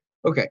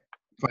Okay,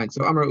 fine.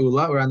 So Amar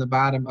Ula, we're on the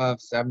bottom of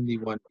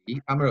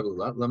 71b. Amar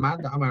Ula,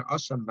 Lamanda Amar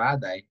Asham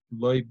Vadai,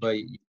 Loy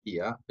by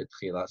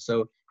Betchila.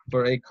 So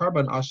for a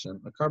carbon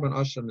asham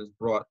is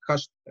brought,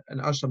 an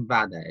asham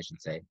vadai, I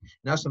should say.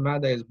 An asham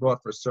vadai is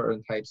brought for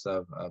certain types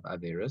of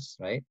averus,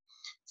 right?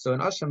 So an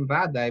asham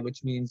vadai,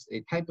 which means a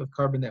type of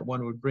carbon that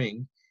one would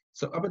bring.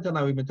 So up until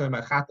now, we've been talking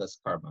about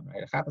chatas carbon,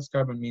 right? A chatas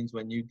carbon means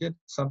when you did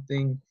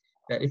something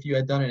that if you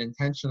had done it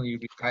intentionally, you'd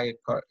be kares,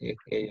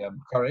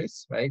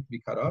 right? To be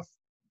cut off.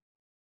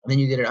 And then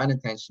you did it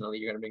unintentionally,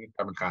 you're going to bring a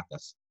carbon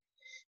chatas.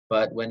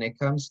 But when it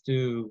comes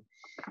to,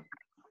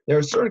 there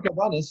are certain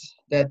karbanis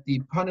that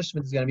the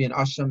punishment is going to be an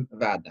asham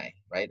vadai,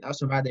 right?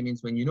 Asham vadai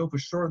means when you know for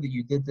sure that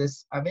you did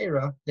this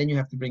avera, then you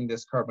have to bring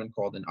this carbon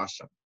called an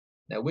asham.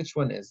 Now, which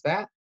one is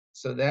that?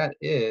 So that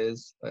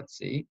is, let's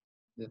see,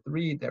 the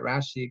three that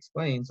Rashi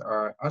explains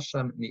are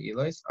asham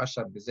ni'ilos,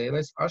 asham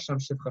gezelos,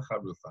 asham shivcha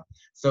charufa.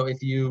 So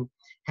if you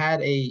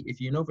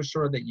know for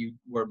sure that you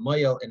were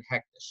moyel in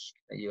hektish,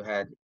 that you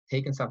had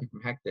taken something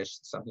from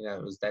hektish, something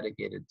that was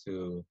dedicated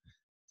to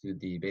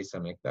the Beis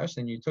Hamikdash,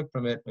 and you took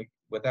from it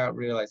without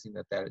realizing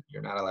that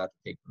you're not allowed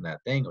to take from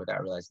that thing, or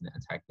without realizing that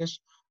it's hektish.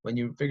 When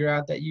you figure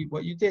out that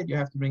what you did, you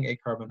have to bring a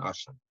carbon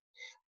asham.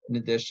 In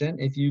addition,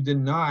 if you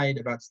denied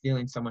about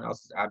stealing someone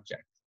else's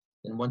object,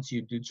 then once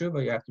you do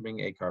tshuva, you have to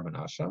bring a carbon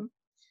asham.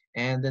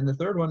 And then the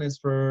third one is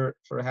for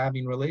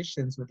having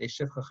relations with a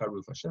shivcha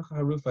charufa. Shivcha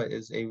charufa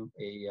is a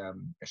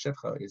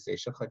shivcha is a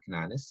shivcha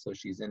kananis, so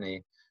she's in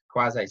a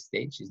quasi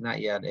state. She's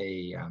not yet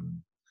a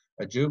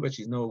Jew, but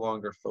she's no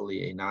longer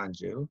fully a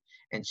non-Jew,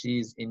 and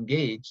she's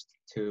engaged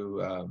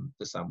to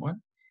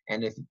someone.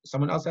 And if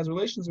someone else has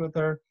relations with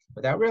her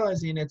without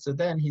realizing it, so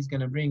then he's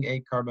going to bring a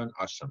carbon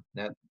asham.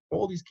 Now,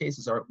 all these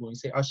cases are, when we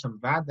say asham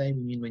vadai,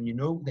 we mean when you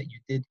know that you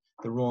did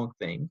the wrong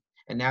thing.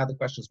 And now the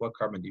question is, what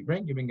carbon do you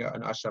bring? You bring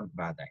an asham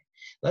vadai.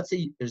 Let's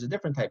say there's a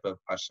different type of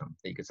asham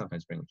that you could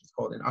sometimes bring, which is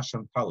called an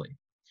asham tali.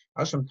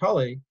 Asham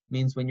tali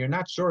means when you're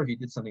not sure if you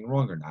did something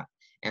wrong or not.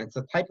 And it's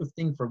the type of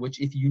thing for which,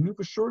 if you knew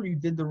for sure you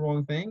did the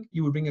wrong thing,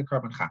 you would bring a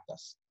carbon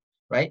chatas,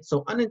 right?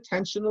 So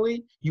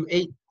unintentionally, you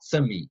ate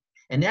some meat.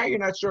 And now you're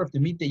not sure if the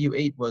meat that you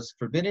ate was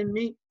forbidden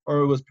meat or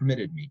it was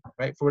permitted meat,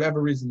 right? For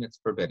whatever reason, it's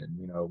forbidden.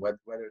 Whether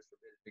it's forbidden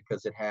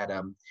because it had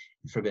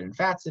forbidden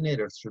fats in it,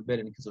 or it's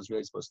forbidden because it was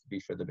really supposed to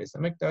be for the Beis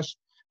Hamikdash.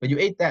 But you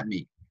ate that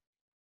meat,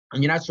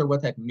 and you're not sure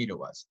what type of meat it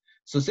was.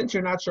 So since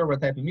you're not sure what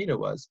type of meat it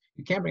was,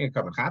 you can't bring a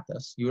carbon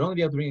chatas. You would only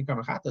be able to bring a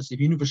carbon chatas if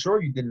you knew for sure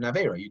you did an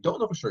avera. You don't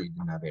know for sure you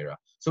did an avera.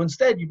 So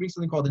instead, you bring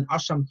something called an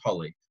asham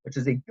tali, which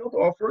is a guilt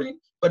offering,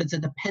 but it's a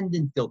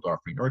dependent guilt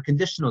offering or a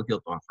conditional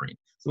guilt offering.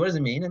 So what does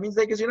it mean? It means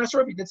because you're not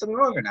sure if you did something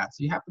wrong or not.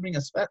 So you have to bring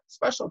a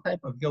special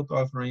type of guilt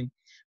offering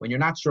when you're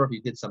not sure if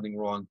you did something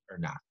wrong or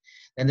not.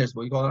 Then there's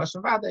what we call an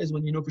asham vada, is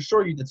when you know for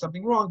sure you did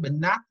something wrong, but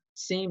not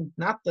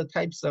the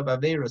types of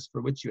averas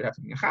for which you would have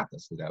to be a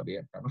chatas, so that would be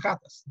a carbon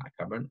chatas, not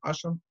carbon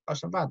asham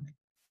vadai.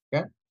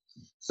 Okay,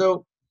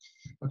 so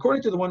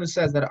according to the one who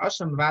says that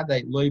asham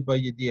vadai loy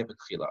b'yediyah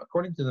b'tchila,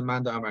 according to the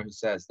Manda Amar who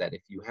says that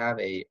if you have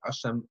a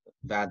asham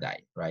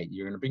vadai, right,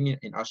 you're going to bring in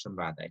asham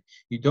vadai,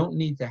 you don't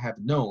need to have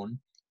known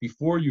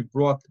before you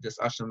brought this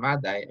asham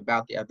vadai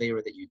about the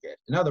avera that you did.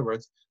 In other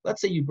words,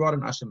 let's say you brought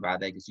an asham vadai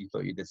because you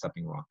thought you did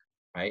something wrong,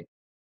 right?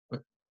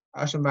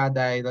 Asham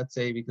vadai, let's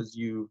say because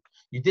you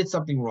did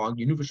something wrong,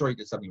 you knew for sure you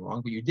did something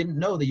wrong, but you didn't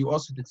know that you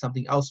also did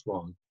something else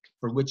wrong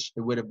for which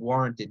it would have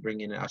warranted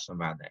bringing in asham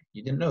vadai.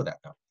 You didn't know that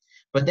though.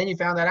 But then you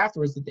found out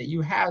afterwards that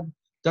you had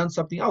done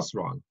something else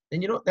wrong.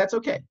 Then that's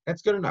okay.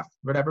 That's good enough.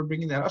 Whatever,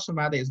 bringing that asham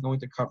vadai is going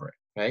to cover it,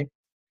 right?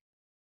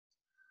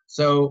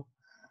 So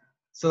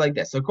like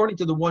this. So according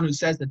to the one who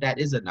says that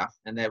is enough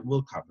and that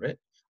will cover it,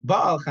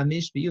 let's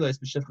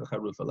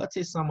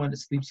say someone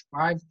sleeps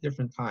 5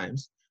 different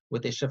times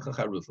with a shivcha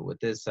charufa, with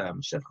this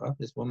shivcha,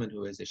 this woman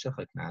who is a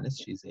shivcha knanis.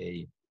 She's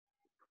in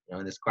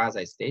this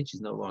quasi state.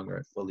 She's no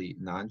longer fully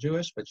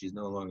non-Jewish, but she's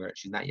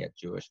not yet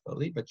Jewish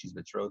fully, but she's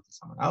betrothed to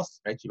someone else,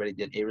 right? She already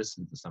did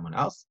erisin to someone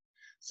else.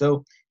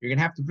 So you're going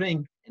to have to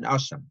bring an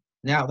asham.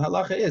 Now the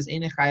halacha is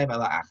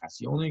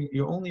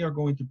you only are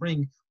going to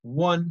bring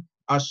one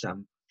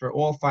asham for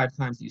all 5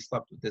 times that you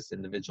slept with this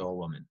individual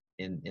woman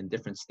in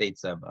different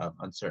states of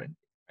uncertainty,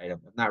 right?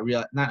 Of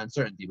not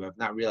uncertainty, but of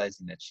not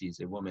realizing that she's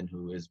a woman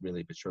who is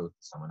really betrothed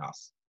to someone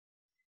else.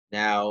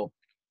 Now,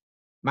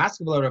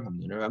 Maskevelo Rav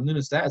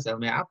Hamnuna says, "El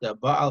me'apta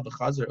ba'al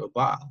v'chazer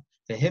u'ba'al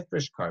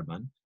v'hifresh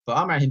karban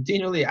v'amar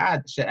himtinu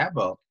li'ad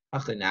she'ebo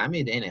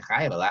hachinami de'enei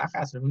chayav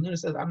alachas." Rav Hamnuna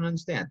says, "I don't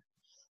understand."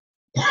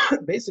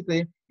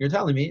 Basically, you're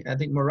telling me. I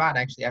think Murad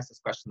actually asked this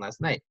question last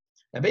night.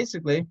 And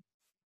basically,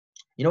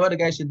 you know what a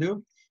guy should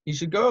do? He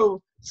should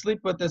go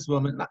sleep with this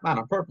woman, not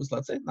on purpose,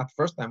 let's say, not the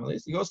first time at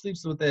least. He goes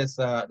sleeps with this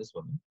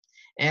woman,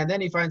 and then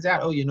he finds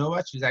out, oh, you know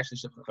what? She's actually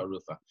shivcha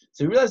charufa.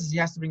 So he realizes he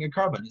has to bring a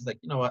carbon. He's like,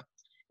 you know what?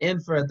 In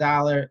for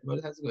 $1.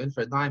 What has to go in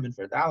for a dime, in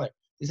for $1.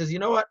 He says, you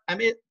know what?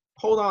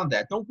 Hold on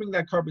that. Don't bring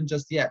that carbon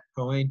just yet,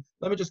 Cohen.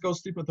 Let me just go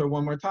sleep with her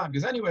one more time.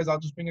 Because anyways, I'll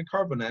just bring a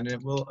carbon and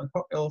it'll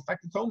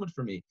affect atonement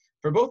for me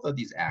for both of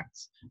these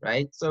acts,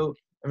 right? So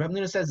Rav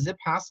Nuna says, is it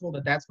possible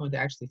that that's going to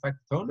actually affect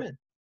atonement?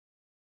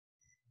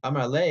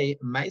 Amar le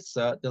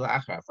Maisa de la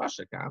Achar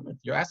Fasha Kam.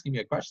 You're asking me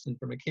a question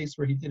from a case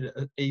where he did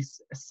a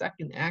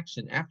second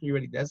action after you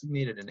already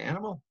designated an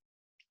animal.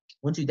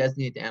 Once you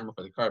designate the animal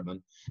for the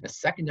carbon, a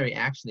secondary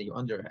action that you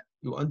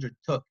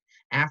undertook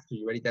after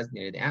you already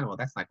designated the animal,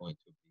 it's not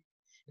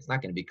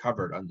going to be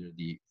covered under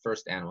the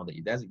first animal that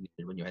you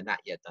designated when you had not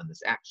yet done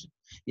this action.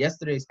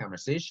 Yesterday's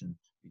conversation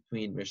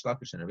between Rish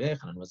Lakish and Rabbi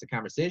Yechanan was a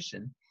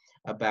conversation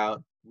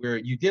about where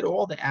you did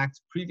all the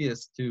acts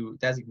previous to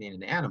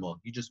designating the animal.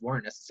 You just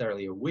weren't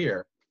necessarily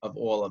aware of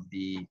all of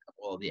the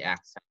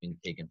acts having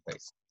taken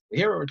place. But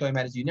here what we're talking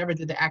about is you never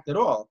did the act at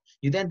all.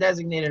 You then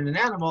designated an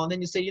animal, and then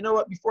you say, you know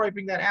what, before I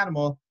bring that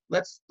animal,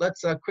 we'll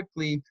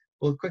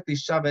quickly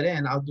shove it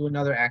in. I'll do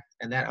another act,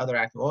 and that other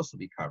act will also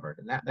be covered.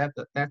 And that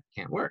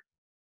can't work.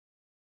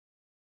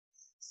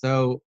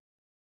 So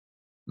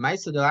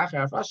Maisa de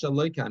Achar Hafasha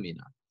loy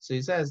kamina. So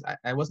he says,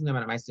 I wasn't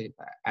about Maisa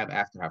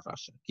after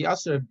Hafasha. Ki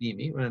asur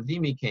Avdimi, when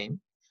Avdimi came,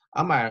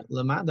 Amar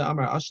Lamanda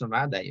Amar Asham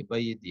Vadai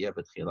Bayidia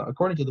Betchila.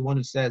 According to the one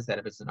who says that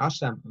if it's an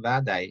Asham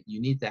Vadai, you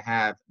need to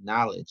have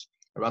knowledge,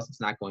 or else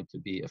it's not going to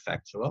be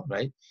effectual,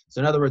 right?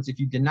 So in other words, if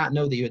you did not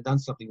know that you had done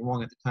something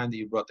wrong at the time that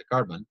you brought the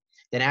carbon,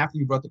 then after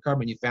you brought the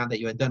carbon, you found that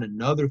you had done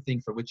another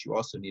thing for which you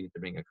also needed to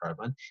bring a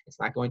carbon.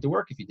 It's not going to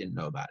work if you didn't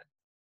know about it.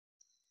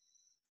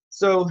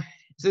 So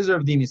Caesar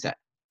of Dimi said,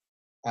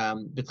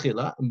 so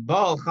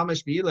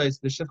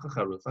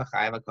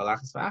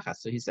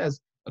he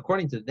says,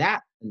 according to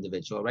that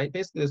individual, right?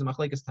 Basically, there's a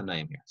machlekes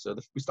tanaim here. So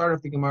we start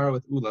off the Gemara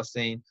with Ula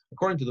saying,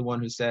 according to the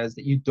one who says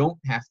that you don't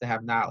have to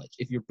have knowledge.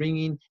 If you're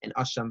bringing an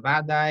asham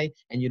vadai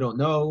and you don't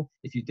know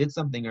if you did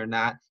something or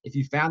not, if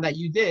you found that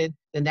you did,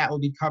 then that will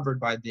be covered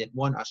by the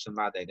one asham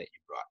vadai that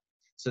you brought.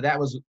 So that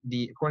was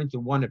according to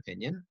one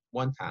opinion,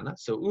 one Tana.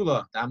 So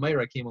Ula, the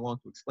Amayra, came along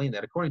to explain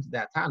that according to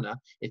that Tana,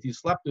 if you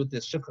slept with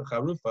this Shifcha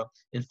Charufa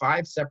in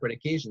 5 separate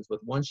occasions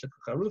with one Shifcha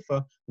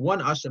Charufa, one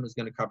Asham is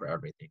going to cover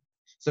everything.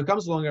 So it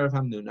comes along Rav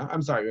Hamnuna,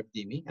 Rav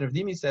Dimi, and Rav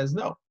Dimi says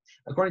no.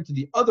 According to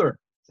the other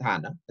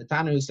Tana, the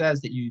Tana who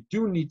says that you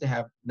do need to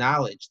have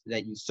knowledge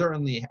that you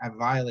certainly have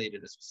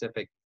violated a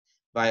specific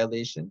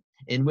violation,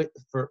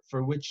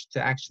 for which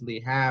to actually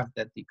have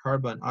that the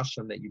carbon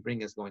asham that you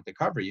bring is going to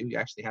cover you, you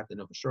actually have to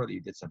know for sure that you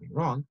did something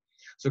wrong.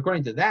 So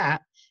according to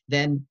that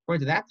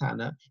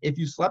Tana, if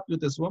you slept with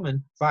this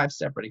woman 5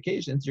 separate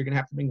occasions, you're going to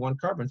have to bring 1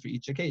 carbon for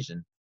each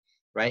occasion,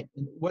 right?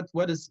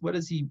 What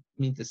does he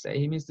mean to say?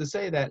 He means to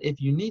say that if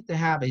you need to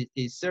have a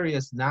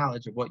serious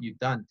knowledge of what you've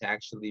done to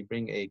actually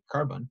bring a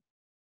carbon,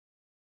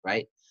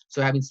 right?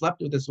 So having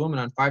slept with this woman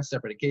on 5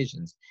 separate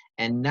occasions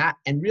and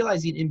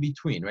realizing in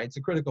between, right? It's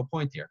a critical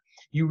point here.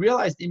 You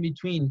realized in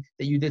between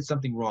that you did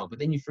something wrong, but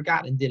then you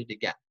forgot and did it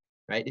again,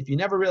 right? If you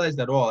never realized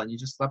at all and you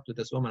just slept with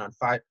this woman on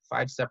five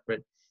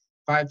separate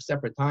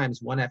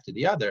times, one after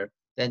the other,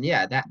 then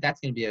yeah, that's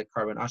going to be a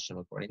carbon asham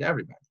according to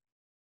everybody,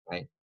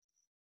 right?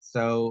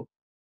 So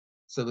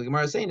the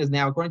Gemara is saying is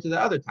now according to the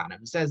other Tana,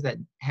 who says that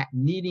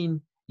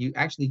you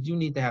actually do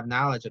need to have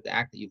knowledge of the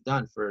act that you've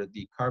done for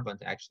the carbon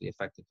to actually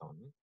affect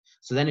atonement.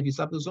 So then if you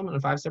slept with this woman on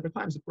 5 separate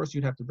times, of course,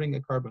 you'd have to bring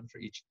a carbon for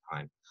each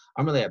time.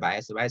 Amalei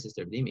Abayas, Abayas is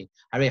Terdimi.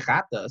 Hare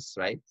chatas,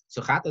 right?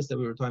 So chatas that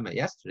we were talking about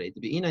yesterday, to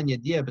be inan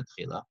yadia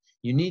betchila,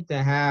 you need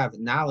to have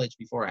knowledge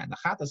beforehand. The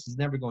chatas is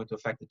never going to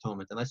affect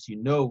atonement unless you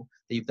know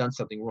that you've done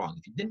something wrong.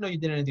 If you didn't know you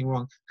did anything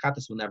wrong,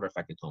 chatas will never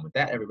affect atonement.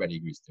 That everybody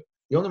agrees to.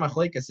 The only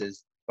machlekes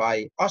is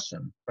by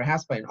asham,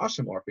 perhaps by an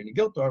asham offering, a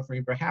guilt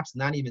offering, perhaps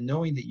not even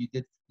knowing that you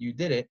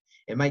did it,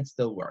 it might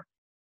still work.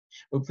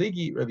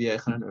 Upligi Rabbi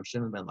Yechanan of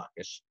Shimon ben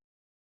Lakish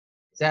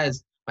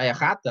says by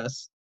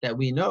achatas that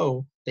we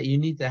know that you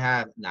need to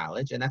have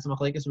knowledge, and that's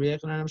machlekes Rabbi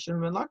Yechanan of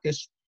Shimon ben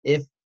Lakish.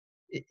 If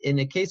in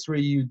a case where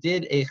you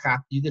did 5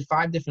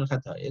 different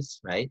chatayos,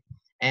 right,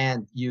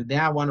 and you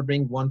now want to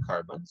bring 1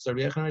 carbon, so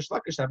Rabbi Yechanan and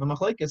Lakish have a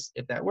machlekes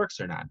if that works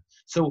or not.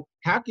 So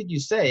how could you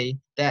say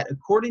that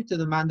according to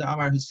the Manda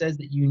Amar who says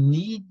that you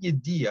need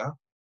yediyah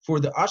for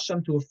the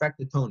asham to affect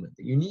atonement,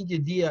 that you need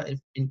yediyah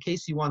in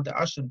case you want the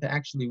asham to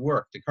actually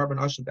work, the carbon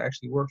asham to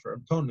actually work for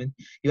atonement,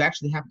 you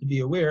actually have to be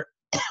aware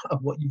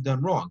of what you've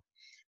done wrong,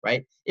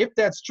 right? If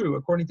that's true,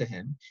 according to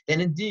him,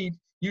 then indeed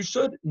you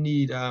should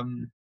need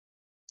the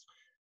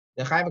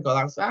chayv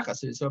kol.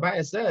 So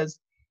Abaya says,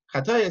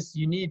 chatayos,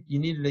 you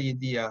needed a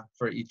yediyah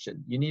for each.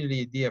 You needed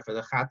a yediyah for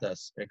the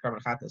chatas, the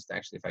carbon chatas, to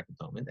actually affect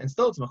atonement, and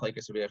still it's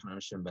machlekes Rabbi Yechanan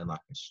and Shimon ben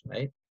Lakish,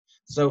 right?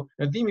 So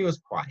Rav Dimi was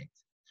quiet.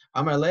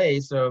 Amar lei,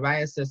 so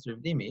Abaya says to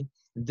Rav Dimi,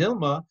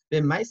 Dilma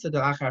b'maisa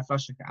delachar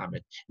fasha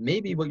ka'amrit.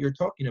 Maybe what you're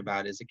talking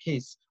about is a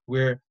case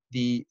where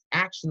the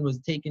action was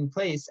taking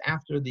place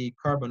after the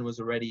carbon was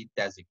already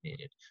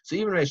designated. So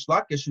even Reish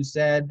Lakish, who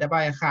said that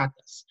by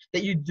achatas,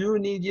 that you do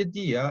need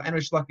yediyah, and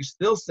Reish Lakish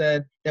still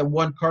said that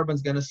 1 carbon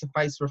is going to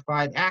suffice for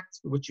 5 acts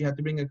for which you have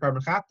to bring a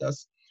carbon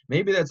chatas.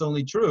 Maybe that's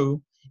only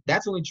true.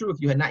 That's only true if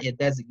you had not yet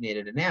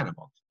designated an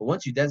animal. But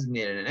once you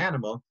designated an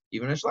animal,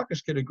 even Reish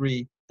Lakish could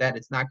agree that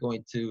it's not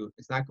going to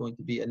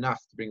be enough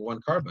to bring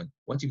 1 carbon.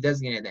 Once you've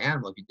designated the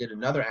animal, if you did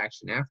another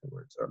action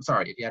afterwards, or I'm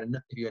sorry, if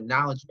you had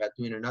knowledge about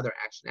doing another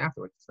action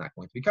afterwards, it's not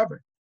going to be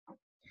covered.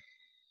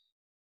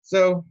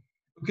 So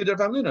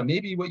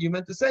Maybe what you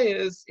meant to say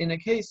is in a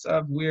case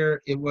of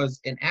where it was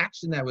an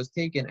action that was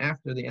taken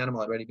after the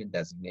animal had already been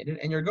designated,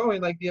 and you're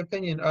going like the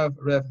opinion of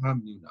Rev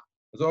Hamnuna.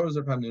 Because what was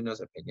Rev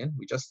Hamnuna's opinion?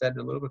 We just said it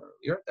a little bit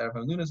earlier that Rev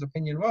Hamnuna's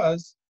opinion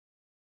was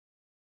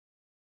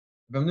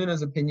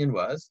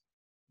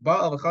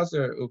Baal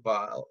v'chaser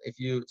u'baal. If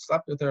you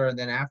slept with her and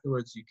then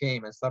afterwards you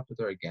came and slept with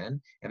her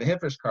again, and the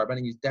hifresh carbon,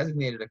 and you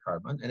designated a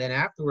carbon, and then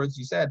afterwards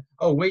you said,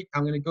 "Oh wait,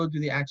 I'm going to go do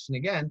the action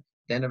again."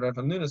 Then Rav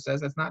Hamnuna says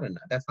that's not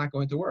enough. That's not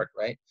going to work,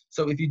 right?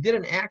 So if you did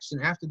an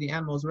action after the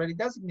animal is already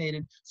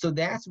designated, so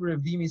that's where Rav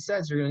Dimi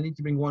says you're going to need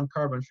to bring one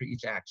carbon for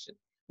each action.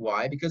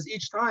 Why? Because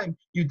each time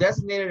you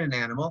designated an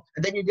animal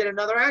and then you did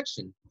another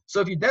action.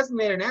 So if you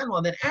designate an animal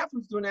and then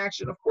afterwards do an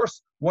action, of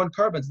course, one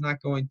carbon is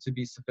not going to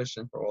be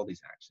sufficient for all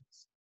these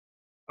actions.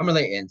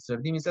 Amalei answer.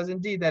 Dimi says,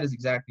 indeed, that is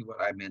exactly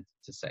what I meant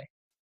to say.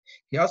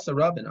 He also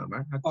Rabin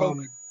Amar.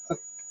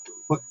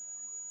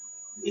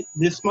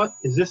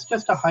 Is this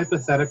just a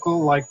hypothetical?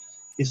 Like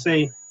you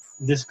say,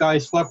 this guy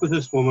slept with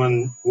this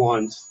woman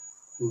once,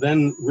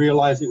 then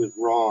realized it was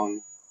wrong,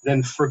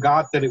 then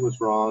forgot that it was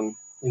wrong,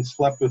 and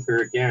slept with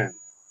her again.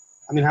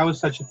 I mean, how is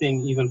such a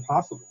thing even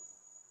possible?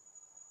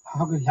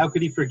 How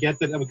could he forget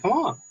that? I mean, come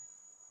on.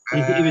 I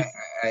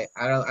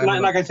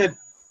don't like I said,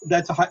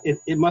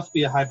 it must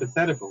be a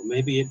hypothetical.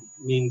 Maybe it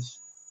means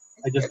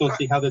I just don't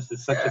see how this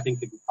is such a thing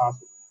could be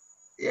possible.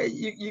 Yeah,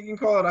 you can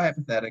call it a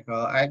hypothetical.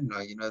 I don't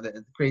know.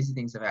 The crazy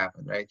things have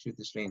happened, right? Truth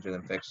is stranger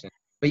than fiction.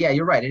 But yeah,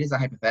 you're right. It is a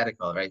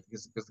hypothetical, right?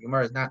 Because the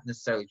Gemara is not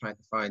necessarily trying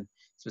to find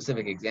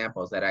specific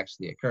examples that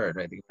actually occurred,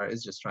 right? The Gemara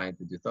is just trying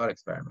to do thought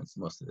experiments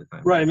most of the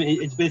time. Right. I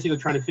mean, it's basically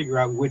trying to figure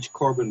out which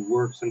carbon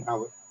works and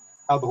how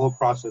the whole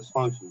process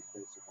functions.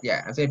 Basically.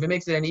 Yeah, and so if it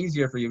makes it any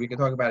easier for you, we can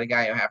talk about a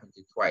guy who happened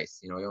to twice.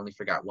 He only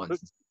forgot once.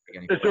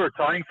 Is there a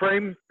time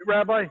frame,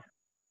 Rabbi?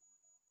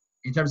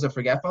 In terms of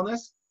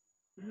forgetfulness?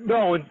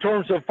 No, in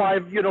terms of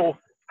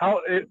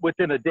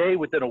within a day,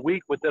 within a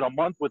week, within a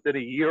month, within a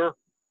year.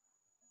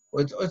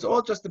 Well, it's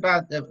all just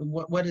about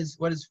what his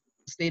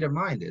state of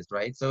mind is,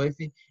 right? So if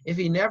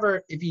he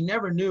never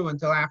knew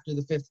until after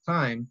the fifth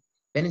time,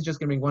 then he's just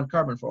going to bring one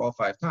carbon for all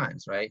 5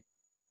 times, right?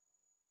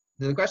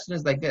 The question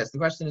is like this. The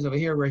question is over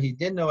here where he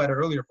did know at an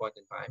earlier point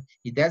in time,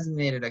 he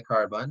designated a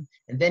carbon,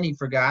 and then he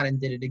forgot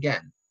and did it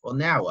again. Well,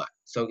 now what?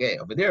 So, okay,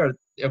 over there,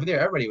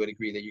 everybody would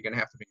agree that you're going to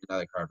have to bring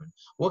another carbon.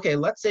 Well, okay,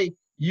 let's say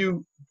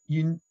you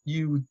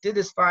did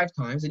this 5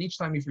 times, and each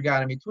time you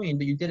forgot in between,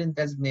 but you didn't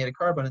designate a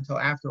carbon until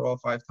after all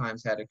 5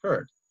 times had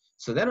occurred.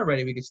 So then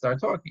already we could start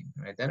talking,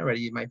 right? Then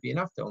already it might be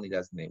enough to only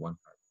designate 1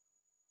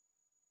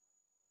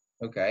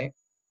 carbon. Okay.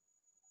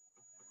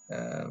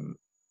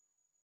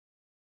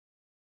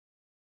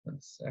 1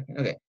 second.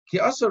 Okay. Ki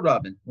also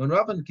Rabin. When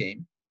Rabin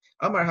came,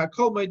 Amar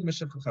Hakol Moed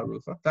Meshifcha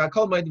Charufa.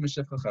 Hakol Moed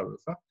Meshifcha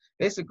Charufa.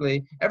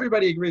 Basically,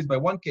 everybody agrees by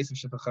one case of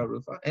Shifcha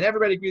Charufa, and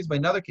everybody agrees by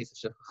another case of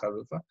Shifcha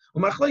Charufa.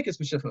 Umachlekes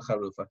Meshifcha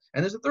Charufa.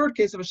 And there's a third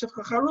case of a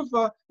Shifcha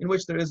Charufa in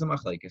which there is a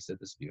machlekes, a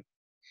dispute.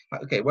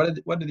 Okay, what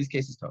are these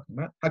cases talking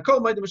about? Hakol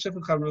Moed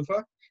Meshifcha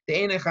Charufa. The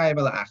Eine Chayav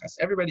Achas.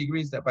 Everybody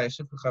agrees that by a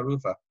Shifcha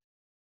Charufa,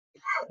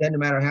 then no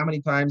matter how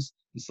many times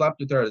you slept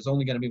with her, there's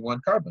only going to be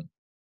 1 carbon.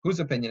 Whose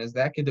opinion is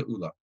that? Kida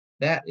Ula.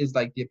 That is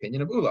like the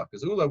opinion of Ula,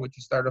 because Ula, which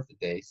you start off the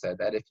day, said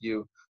that if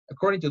you,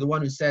 according to the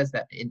one who says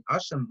that in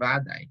Asham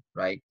Vadai,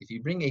 right, if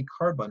you bring a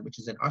carbon, which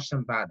is an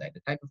Asham Vadai, the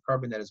type of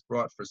carbon that is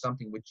brought for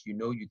something which you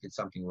know you did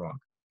something wrong,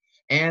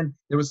 and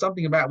there was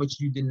something about which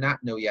you did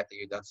not know yet that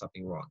you had done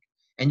something wrong,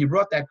 and you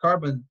brought that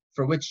carbon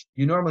for which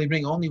you normally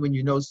bring only when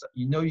you know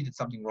you did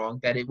something wrong,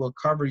 that it will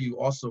cover you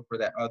also for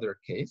that other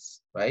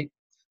case, right?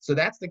 So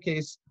that's the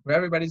case where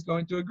everybody's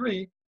going to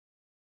agree.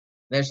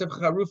 You're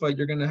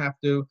going to have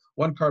to,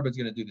 1 carbon is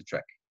going to do the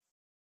trick.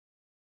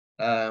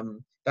 And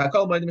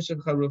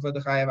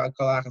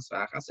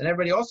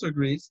everybody also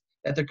agrees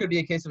that there could be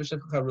a case of a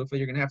Shifcha Charufa.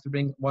 You're going to have to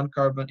bring 1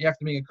 carbon. You have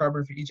to bring a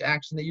carbon for each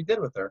action that you did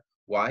with her.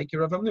 Why? Ki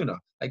Rav Hamnuna,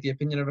 like the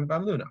opinion of Rav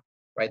Hamnuna,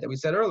 right? That we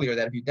said earlier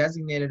that if you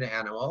designated an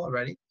animal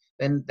already,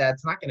 then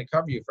that's not going to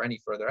cover you for any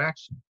further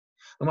action.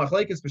 What's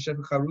the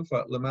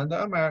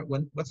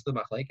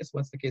machlekes?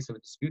 What's the case of a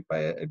dispute by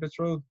a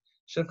betrothed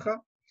Shifcha?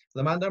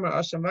 So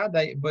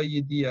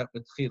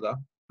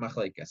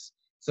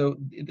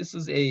this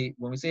is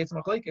when we say it's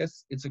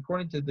machlekes, it's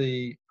according to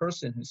the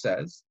person who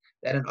says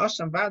that an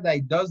asham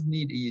vadai does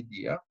need a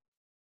yediyah.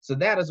 So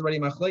that is already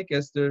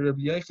machlekes the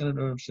Rabbi Yochanan and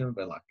Rabbi Shimon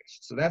ben Lakish.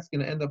 So that's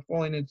going to end up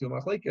falling into a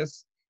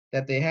machlekes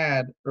that they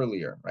had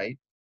earlier, right?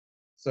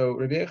 So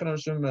Rabbi Yochanan and Rabbi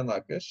Shimon ben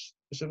Lakish,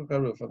 Shifcha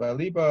Charufa,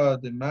 v'aliba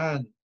the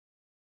man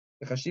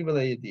the chashiva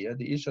leyediyah,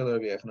 the isha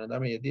Rabbi Yochanan,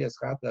 dami yediyah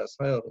schata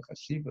asfayel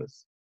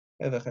v'chashivas,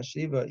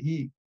 v'chashiva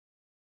he.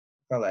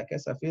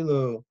 Chalekes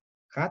afilu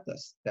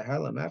chatas the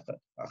halam echad.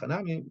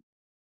 Achanami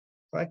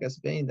chalekes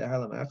bein the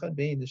halam echad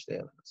bein the shtei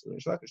elements. So the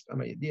shlakish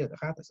tama yediyah the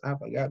chatas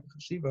afagad the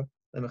chashiva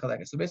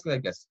lemechalekes. So basically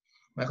like this.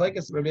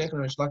 Machlekes Rabbi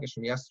Yochanan and Shlakish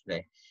from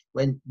yesterday.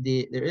 When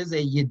there is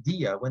a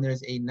yediyah, when there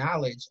is a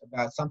knowledge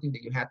about something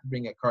that you have to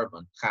bring a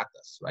carbon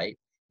chatas, right?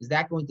 is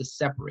that going to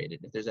separate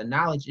it? If there's a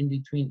knowledge in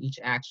between each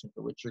action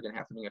for which you're going to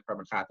have to bring a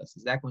carbon chatas,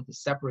 is that going to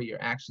separate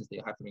your actions that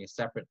you'll have to bring a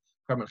separate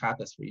carbon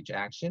chatas for each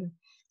action?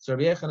 So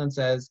Rabbi Yechanan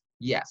says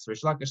yes.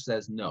 Rish Lakish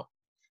says no.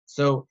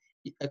 So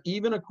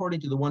even according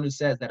to the one who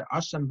says that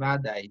Asham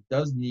Vadai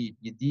does need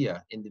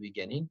Yediyah in the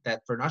beginning,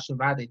 that for an Asham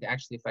Vadai to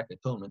actually affect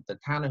atonement, the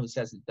Tana who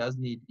says it does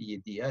need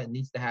Yediyah, it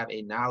needs to have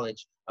a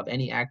knowledge of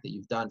any act that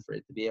you've done for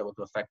it to be able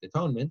to affect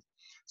atonement.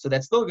 So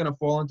that's still going to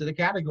fall into the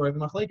category of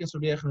Machlekes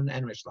Rabbi Yechanan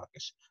and Rish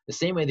Lakish. The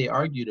same way they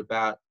argued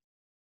about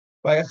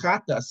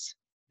Bayachatas,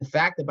 the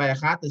fact that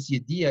Bayachatas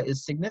Yediyah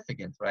is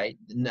significant, right?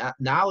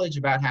 Knowledge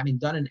about having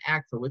done an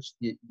act for which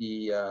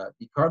the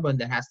carbon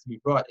that has to be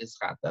brought is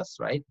chatas,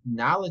 right?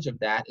 Knowledge of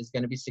that is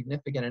going to be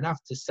significant enough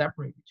to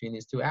separate between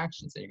these two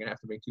actions. And you're going to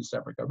have to bring two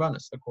separate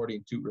carbonas.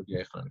 According to Rabbi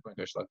Yechanan, according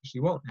to Rish Lakish,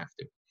 you won't have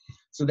to.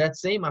 So that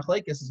same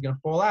machlekes is going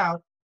to fall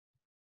out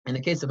in the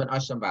case of an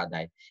Asham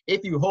Badai.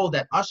 If you hold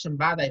that Asham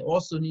Badai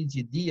also needs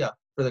Yediyah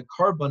for the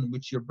carbon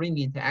which you're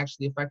bringing to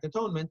actually affect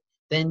atonement,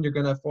 then you're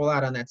going to fall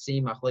out on that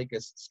same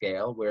machlekes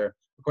scale where,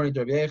 according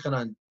to Rabbi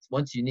Yechanan,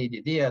 once you need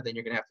Yediyah, then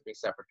you're going to have to bring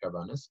separate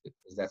carbonas,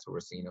 because that's what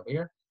we're seeing over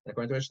here. And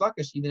according to Rish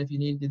Lakish, even if you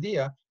need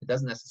Yediyah,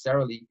 it's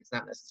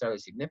not necessarily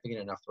significant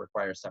enough to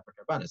require separate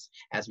carbonas.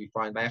 As we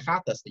find by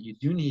Achatas, that you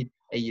do need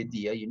a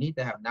Yediyah, you need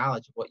to have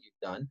knowledge of what you've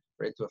done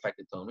for it to affect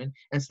atonement.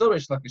 And still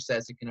Rish Lakish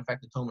says it can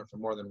affect atonement for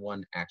more than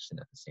one action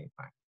at the same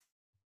time.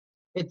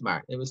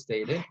 Itmar, it was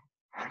stated,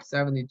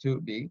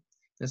 72b,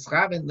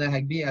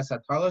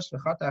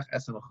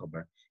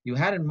 you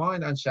had in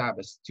mind on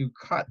Shabbos to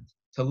cut,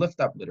 to lift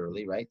up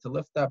literally, right? To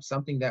lift up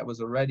something that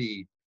was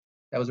already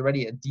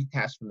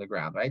detached from the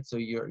ground, right? So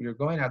you're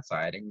going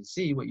outside and you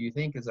see what you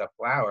think is a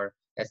flower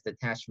that's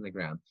detached from the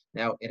ground.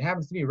 Now, it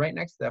happens to be right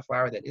next to that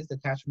flower that is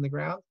detached from the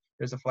ground,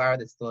 there's a flower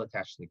that's still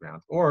attached to the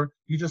ground. Or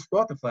you just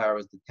thought the flower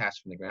was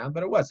detached from the ground,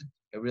 but it wasn't.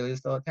 It really is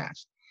still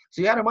attached.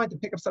 So you had in mind to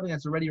pick up something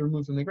that's already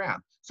removed from the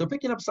ground. So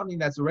picking up something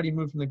that's already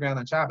removed from the ground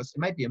on Shabbos, it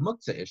might be a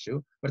muktzah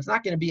issue, but it's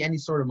not going to be any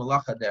sort of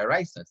malacha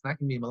deraisa. It's not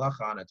going to be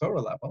malacha on a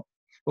Torah level.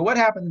 But what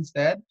happened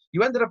instead?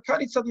 You ended up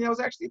cutting something that was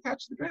actually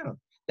attached to the ground.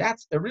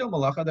 That's a real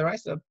malacha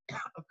deraisa of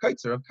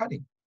kaitzer, of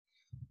cutting.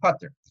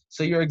 Putter.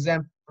 So you're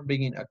exempt from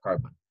bringing a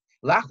carbon.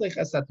 Lachlech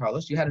esat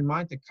halish, you had in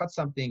mind to cut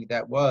something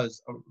that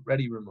was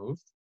already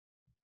removed.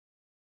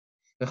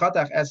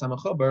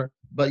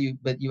 But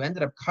you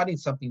ended up cutting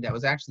something that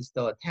was actually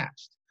still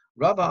attached.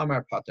 Rava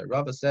Amar Pater.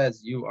 Rava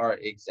says you are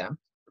exempt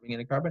from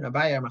bringing a carbon.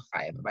 Abaya Amar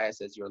Chayev. Abaya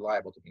says you're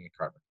liable to bring a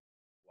carbon.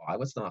 Why?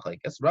 What's the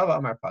machlekes? Rava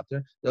Amar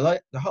Pater. Rava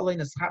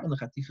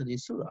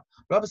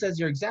says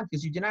you're exempt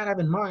because you do not have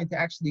in mind to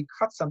actually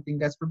cut something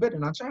that's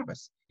forbidden on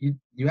Shabbos. You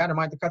had in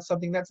mind to cut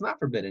something that's not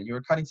forbidden. You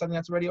were cutting something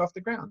that's already off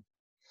the ground.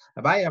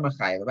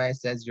 Abaya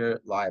says you're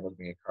liable to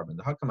bring a carbon.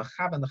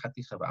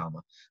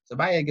 So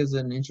Abaya gives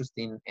an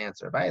interesting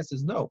answer. Abaya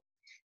says no,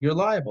 you're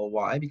liable.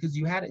 Why? Because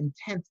you had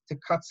intent to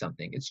cut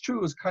something. It's true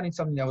it was cutting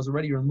something that was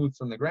already removed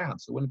from the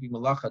ground, so it wouldn't be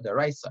malacha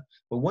deraisa.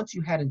 But once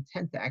you had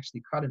intent to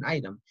actually cut an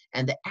item,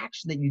 and the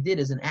action that you did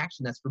is an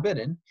action that's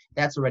forbidden,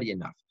 that's already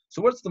enough.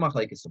 So what's the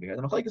machlekes over here?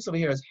 The machlekes over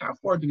here is how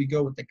far do we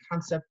go with the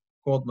concept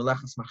called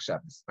melechas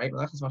machshavas, right?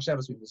 Melechas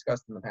machshavas we've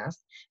discussed in the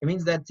past. It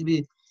means that to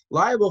be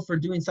liable for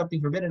doing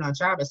something forbidden on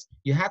Shabbos,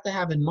 you have to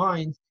have in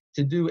mind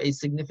to do a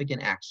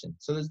significant action.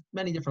 So there's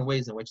many different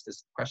ways in which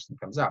this question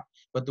comes up.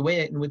 But the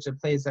way in which it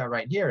plays out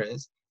right here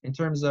is in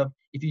terms of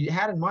if you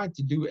had in mind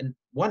to do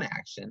one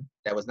action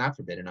that was not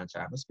forbidden on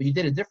Shabbos, but you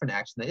did a different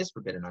action that is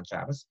forbidden on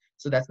Shabbos,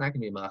 so that's not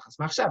going to be melechas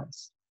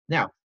machshavas.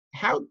 Now,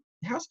 how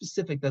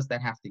specific does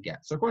that have to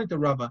get? So according to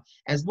Rava,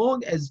 as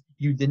long as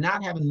you did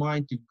not have in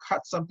mind to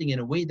cut something in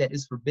a way that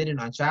is forbidden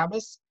on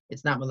Shabbos,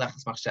 it's not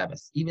melechas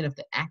machshavas, even if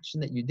the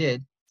action that you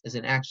did is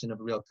an action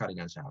of real cutting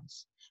on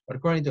Shabbos. But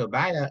according to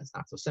Abaya, it's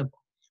not so simple.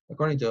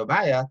 According to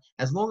Abaya,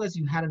 as long as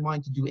you had in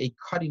mind to do a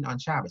cutting on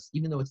Shabbos,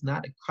 even though it's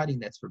not a cutting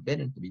that's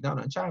forbidden to be done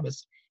on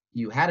Shabbos,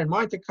 you had in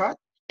mind to cut,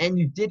 and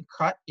you did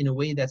cut in a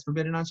way that's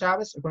forbidden on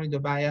Shabbos. According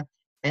to Abaya,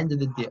 end of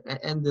the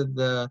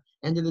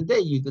day,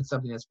 you did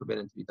something that's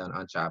forbidden to be done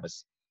on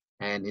Shabbos,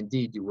 and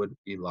indeed you would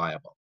be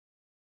liable.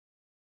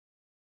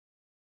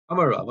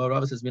 Amar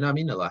Rava says, how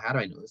do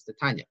I know this? The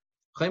Tanya.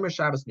 Chaymer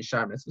Shabbos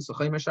mishar mitzvahs, so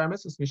Chaymer shar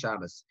mitzvahs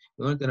mishabbos.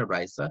 We learned in a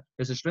brayso.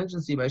 There's a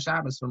stringency by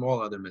Shabbos from all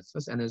other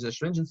mitzvahs, and there's a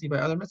stringency by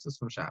other mitzvahs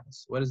from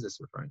Shabbos. What is this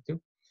referring to?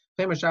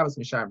 Chaymer Shabbos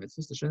mishar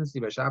mitzvahs, the stringency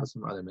by Shabbos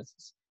from other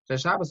mitzvahs.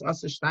 Shabbos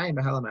asa shtayim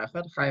b'helam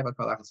echad chayav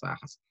akol achas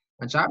v'achas.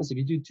 On Shabbos, if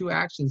you do two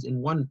actions in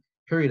one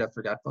period of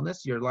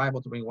forgetfulness, you're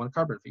liable to bring one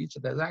carbon for each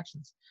of those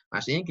actions.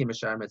 Masha'inki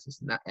mishar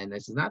mitzvahs, and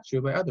this is not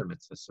true by other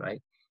mitzvahs,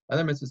 right?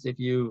 Other mitzvahs,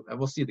 and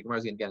we'll see, the Gemara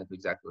is going to get into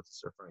exactly what this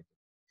is referring to.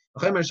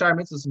 And there's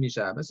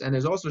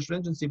also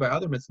stringency by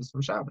other mitzvahs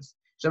from Shabbos.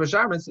 And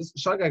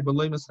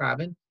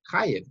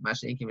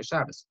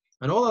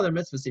all other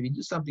mitzvahs, if you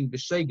do something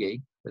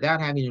b'shegeg without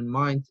having in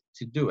mind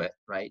to do it,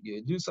 right?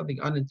 You do something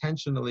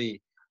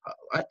unintentionally,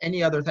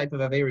 any other type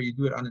of avera, you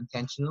do it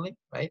unintentionally,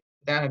 right?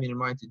 Without having in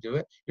mind to do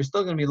it, you're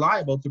still going to be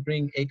liable to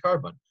bring a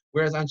carbon.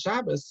 Whereas on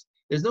Shabbos,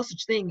 there's no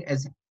such thing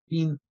as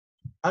being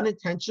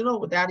unintentional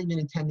without even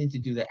intending to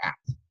do the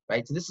act.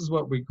 right? So this is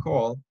what we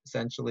call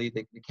essentially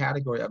the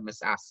category of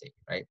misasik,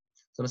 right?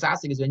 So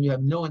misasik is when you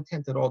have no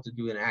intent at all to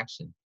do an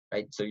action,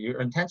 right? So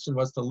your intention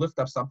was to lift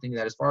up something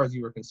that, as far as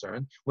you were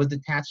concerned, was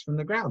detached from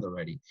the ground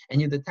already,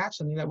 and you detached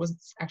something that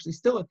was actually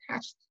still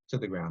attached to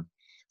the ground.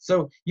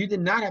 So you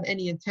did not have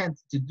any intent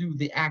to do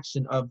the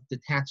action of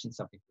detaching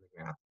something from the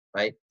ground,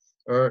 right?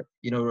 Or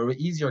an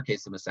easier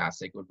case of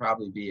misasik would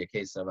probably be a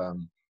case of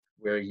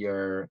where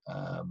you're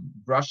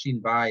brushing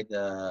by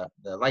the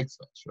light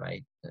switch,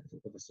 right?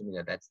 Assuming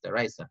that that's the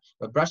raisa,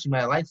 but brushing by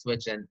a light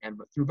switch and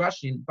through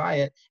brushing by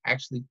it,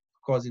 actually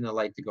causing the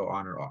light to go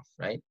on or off,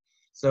 right?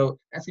 So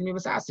that's gonna be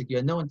misasik. You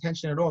had no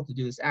intention at all to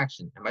do this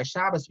action. And by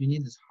Shabbos, we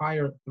need this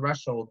higher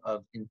threshold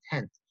of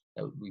intent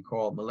that we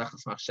call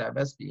meleches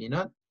machshavas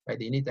b'inat, right?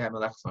 That you need to have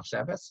meleches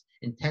machshavas,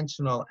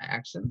 intentional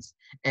actions,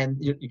 and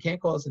you can't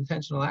call this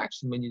intentional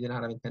action when you did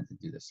not have intent to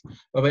do this.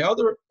 But by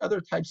other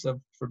types of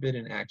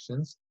forbidden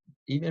actions,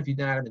 even if you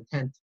did not have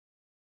intent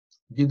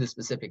to do the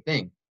specific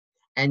thing,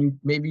 and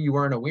maybe you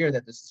weren't aware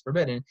that this is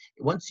forbidden,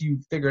 once you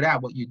figured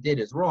out what you did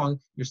is wrong,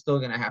 you're still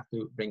going to have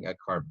to bring a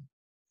carbon.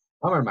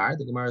 Amar Mar,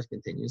 the Gemara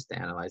continues to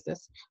analyze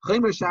this.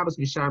 Shabbos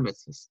mishar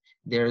mitzvahs.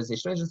 There is a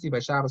stringency by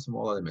Shabbos from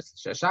all other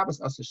mitzvahs. Shabbos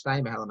asur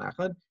shtayim b'halam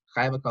echad,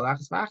 chayav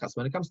kolachas v'achas.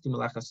 When it comes to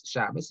melechas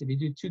Shabbos, if you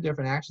do two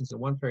different actions in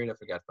one period of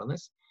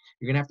forgetfulness,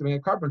 you're going to have to bring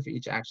a carbon for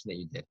each action that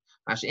you did.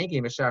 Masha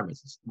enkein mishar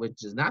mitzvahs,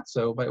 which is not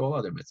so by all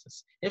other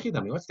mitzvahs.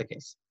 Echidami, what's the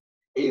case?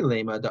 What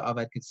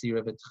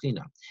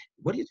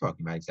are you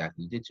talking about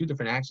exactly? You did two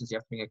different actions, you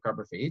have to bring a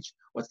carbon for each.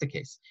 What's the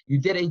case? You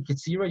did a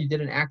katsira, you did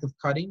an act of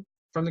cutting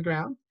from the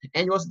ground,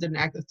 and you also did an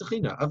act of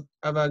techina,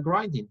 of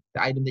grinding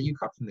the item that you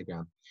cut from the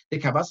ground. The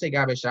kavase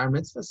gabe shar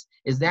mitzvahs,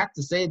 is that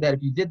to say that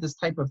if you did this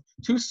type of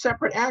two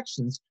separate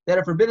actions that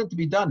are forbidden to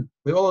be done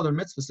with all other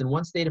mitzvahs in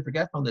one state of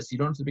forgetfulness, you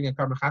don't have to bring a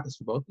carbon chatas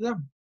for both of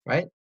them,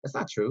 right? That's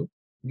not true.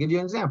 I'll give you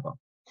an example.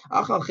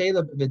 Achal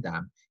chelev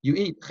v'dam. You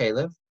eat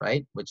chelev,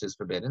 right, which is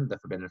forbidden, the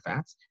forbidden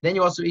fats. Then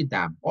you also eat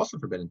dam, also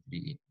forbidden to be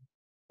eaten,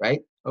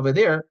 right? Over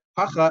there,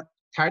 hacha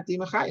tarti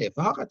mechayev,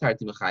 hacha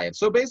tarti mechayev.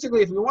 So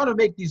basically, if we want to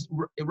make these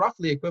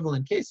roughly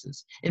equivalent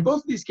cases, in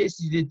both of these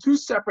cases, you did two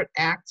separate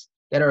acts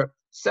that are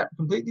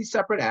completely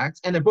separate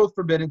acts, and they're both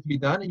forbidden to be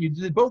done, and you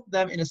did both of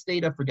them in a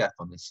state of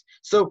forgetfulness.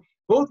 So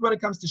both when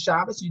it comes to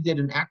Shabbos, you did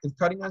an act of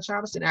cutting on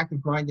Shabbos, an act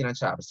of grinding on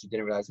Shabbos. You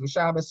didn't realize it was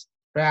Shabbos,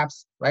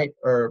 perhaps, right?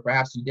 Or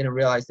perhaps you didn't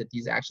realize that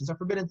these actions are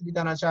forbidden to be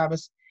done on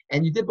Shabbos,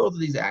 and you did both of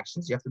these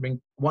actions. You have to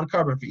bring one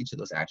carbon for each of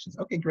those actions.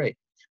 Okay, great.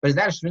 But is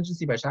that a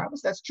stringency by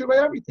Shabbos? That's true by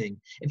everything.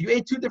 If you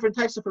ate two different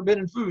types of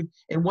forbidden food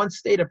in one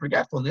state of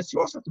forgetfulness, you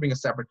also have to bring a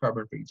separate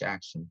carbon for each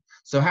action.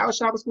 So how is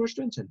Shabbos more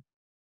stringent?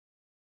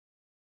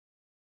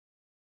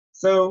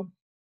 So,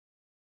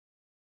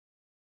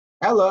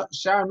 Ella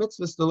shar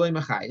mitzvahs deloy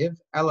mechayev,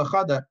 ella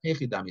chada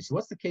hechidami. So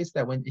what's the case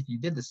that if you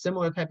did the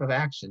similar type of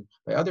action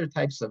by other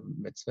types of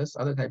mitzvahs,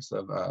 other types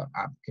of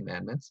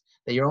commandments,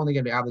 that you're only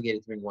going to be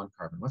obligated to bring one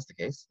carbon? What's the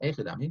case?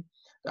 Hechidami.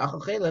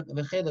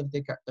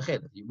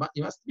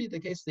 You must be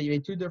the case that you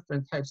ate two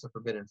different types of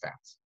forbidden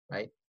fats,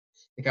 right?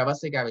 The Gemara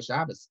says,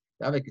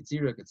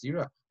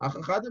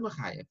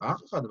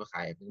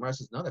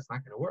 no, that's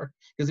not going to work.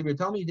 Because if you're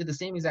telling me you did the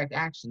same exact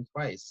action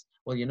twice,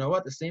 well, you know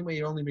what? The same way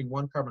you only bring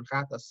one carbon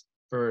chatas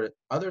for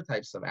other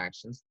types of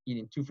actions,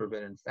 eating two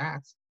forbidden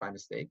fats by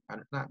mistake,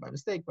 not by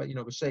mistake, but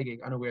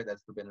b'shegeg, unaware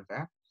that's forbidden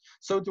fat.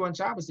 So too on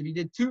Shabbos, if you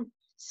did two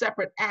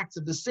separate acts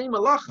of the same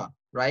halacha,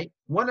 right,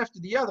 one after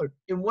the other,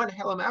 in one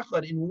helam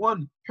echad, in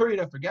one period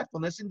of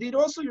forgetfulness, indeed,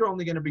 also you're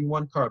only going to bring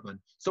one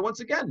carbon. So once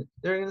again,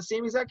 they're in the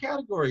same exact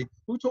category.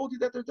 Who told you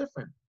that they're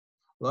different?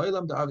 What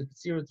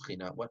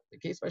the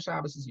case by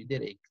Shabbos is you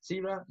did a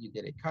katsira, you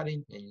did a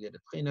cutting, and you did a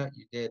tchina,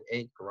 you did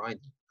a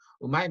grinding.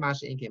 So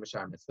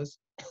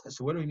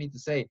what do we mean to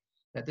say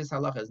that this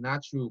halacha is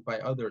not true by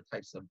other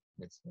types of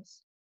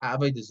mitzvahs?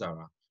 Avodah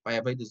zarah. By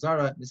avodah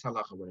zarah, this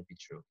halacha wouldn't be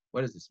true.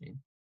 What does this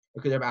mean?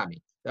 Look at Rabbi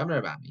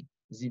Ami.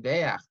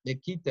 Zibeach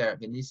v'kiter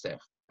v'nisech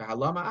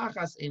v'halama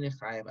achas einech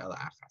chayav ela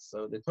achas.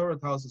 So the Torah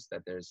tells us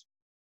that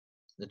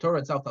the Torah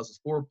itself tells us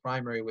four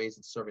primary ways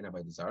of serving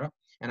avodah zarah,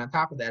 and on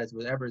top of that is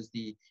whatever is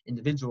the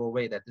individual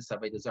way that this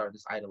avodah zarah,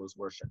 this idol, is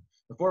worshipped.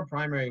 The four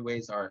primary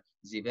ways are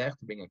zivech,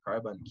 to bring a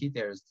carbon,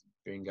 kiter is to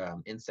bring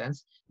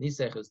incense,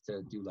 nisech is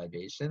to do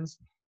libations,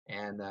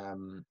 and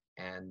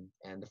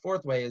the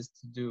fourth way is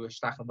to do a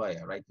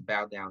shtachavaya, right, to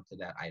bow down to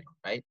that idol,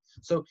 right?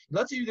 So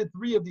let's say you did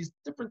three of these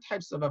different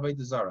types of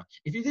avodah zarah.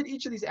 If you did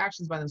each of these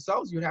actions by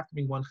themselves, you would have to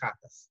bring one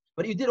chatas.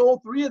 But if you did all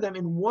three of them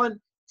in one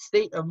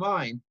state of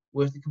mind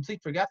with complete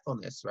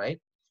forgetfulness,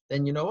 right,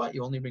 then you know what?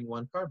 You only bring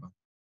one carbon,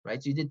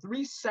 right? So you did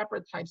three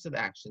separate types of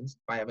actions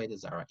by avodah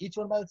zarah. Each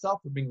one by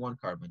itself would bring one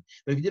carbon.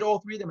 But if you did all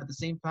three of them at the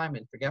same time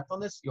in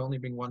forgetfulness, you only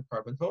bring one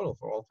carbon total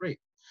for all three.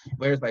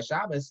 Whereas by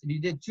Shabbos, if you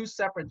did two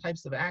separate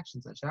types of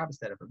actions on Shabbos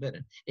that are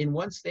forbidden, in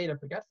one state of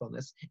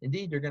forgetfulness,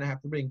 indeed, you're going to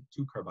have to bring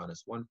two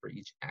karbanos, one for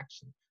each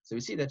action. So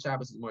we see that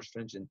Shabbos is more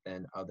stringent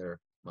than other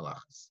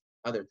malachas,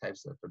 other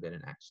types of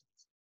forbidden actions.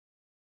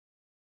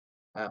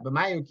 But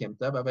Mayu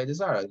Kimta, Avodah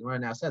Zarah. The Gemara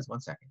now says, 1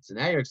 second. So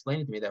now you're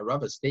explaining to me that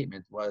Rava's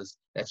statement was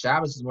that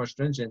Shabbos is more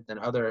stringent than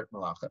other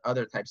malacha,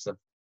 other types of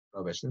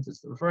prohibitions.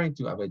 It's referring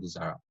to Avodah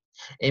Zarah.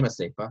 Ema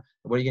Seifa.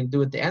 What are you going to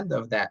do at the end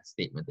of that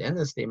statement? The end of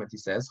the statement, he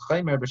says,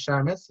 Chaymer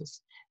b'shar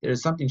mitzvahs. There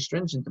is something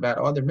stringent about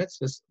other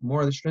mitzvahs,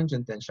 more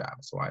stringent than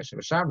Shabbos. Why?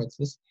 B'shar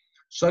mitzvahs,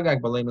 shogag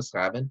b'lei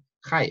mischaven,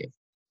 chayiv.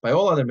 By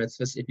all other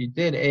mitzvahs, if you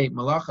did a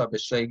malacha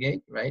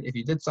b'shogeg, right? If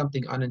you did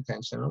something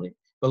unintentionally,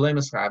 b'lei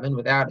mischaven,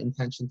 without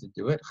intention to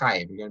do it,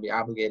 chayiv, you're going to be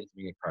obligated to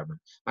bring a carbon.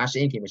 Masha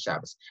inkim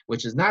Shabbos,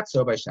 which is not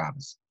so by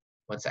Shabbos.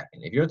 1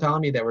 second. If you're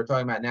telling me that we're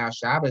talking about now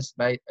Shabbos,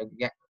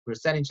 we're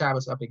setting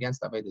Shabbos up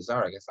against Avodah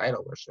Zarah, against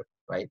idol worship,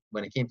 right?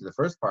 When it came to the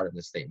first part of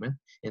the statement,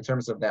 in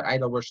terms of that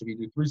idol worship, you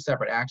do 3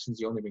 separate actions,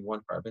 you only bring 1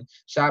 carbon.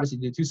 Shabbos, you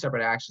do 2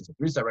 separate actions or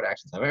 3 separate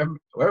actions.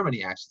 However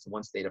many actions in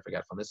one state of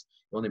forgetfulness,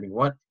 you only bring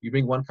 1. You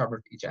bring 1 carbon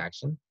for each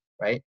action,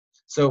 right?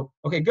 So,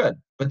 okay, good.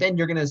 But then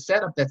you're going to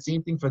set up that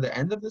same thing for the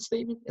end of the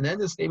statement. And the end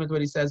of the statement,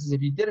 what he says is,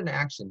 if you did an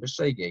action,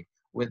 b'shogeg,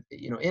 with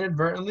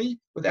inadvertently,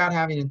 without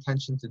having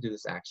intention to do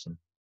this action,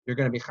 you're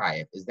going to be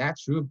chayiv. Is that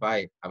true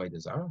by Avodah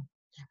Zarah?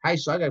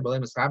 What's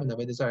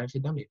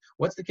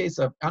the case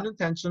of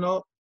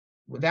unintentional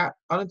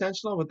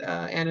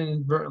and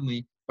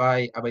inadvertently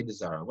by Avodah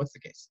Zarah? What's the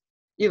case?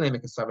 Maybe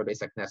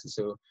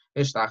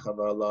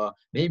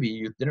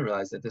you didn't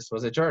realize that this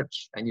was a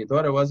church and you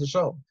thought it was a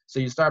shul, so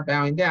you start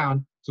bowing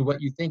down to what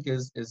you think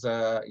is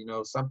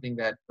something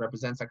that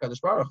represents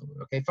HaKadosh Baruch Hu.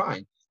 Okay,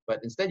 fine,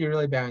 but instead you're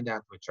really bowing down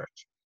to a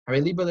church.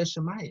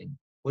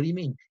 What do you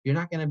mean? You're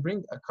not going to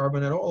bring a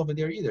carbon at all over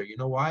there either. You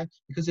know why?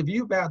 Because if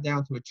you bow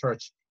down to a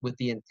church with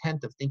the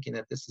intent of thinking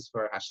that this is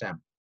for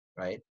Hashem,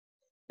 right?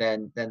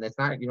 Then that's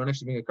not, you don't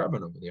actually bring a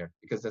carbon over there,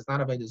 because that's not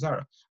Avodah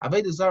Zarah.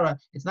 Avodah Zarah,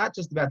 it's not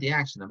just about the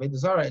action. Avodah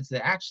Zarah, it's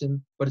the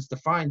action, but it's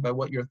defined by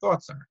what your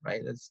thoughts are,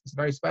 right? It's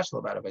very special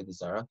about Avodah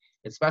Zarah.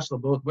 It's special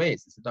both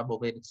ways. It's a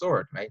double-bladed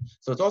sword, right?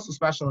 So it's also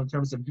special in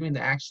terms of doing the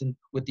action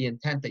with the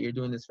intent that you're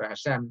doing this for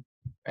Hashem.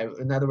 Right?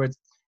 In other words,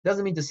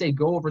 doesn't mean to say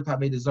go over to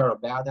Avodah Zarah,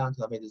 bow down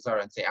to Avodah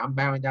Zarah, and say I'm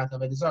bowing down to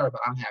Avodah Zarah, but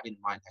I'm having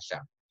in mind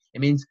Hashem. It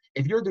means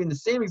if you're doing the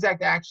same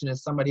exact action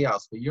as somebody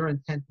else, but your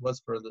intent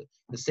was for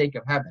the sake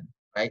of heaven,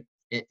 right?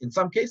 In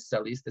some cases,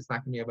 at least, it's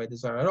not going to be Avodah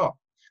Zarah at all.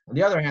 On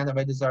the other hand,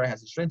 Avodah Zarah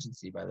has a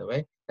stringency, by the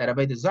way, that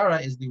Avodah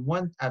Zarah is the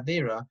one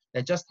Avera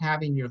that just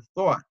having your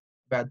thought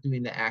about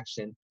doing the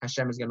action,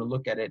 Hashem is going to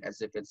look at it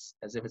as if it's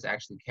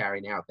actually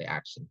carrying out the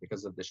action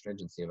because of the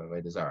stringency of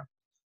Avodah Zarah.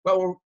 But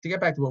to get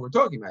back to what we're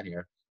talking about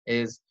here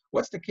is,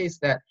 what's the case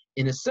that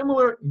in a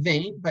similar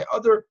vein, by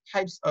other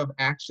types of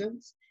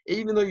actions,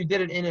 even though you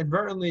did it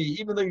inadvertently,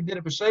 even though you did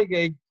it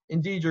b'shogeg,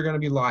 indeed you're going to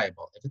be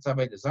liable. If it's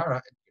Avodah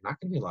Zarah, you're not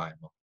going to be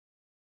liable.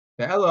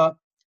 Ve'ela,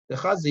 the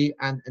chazi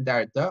and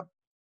darta,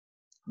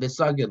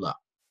 v'sagila.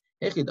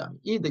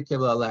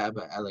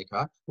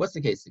 What's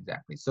the case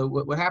exactly? So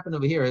what happened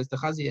over here is the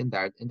chazi and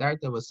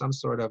darta was some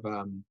sort of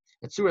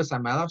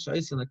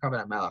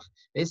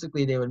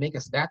basically they would make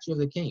a statue of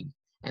the king.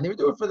 And they would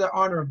do it for the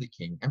honor of the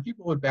king, and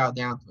people would bow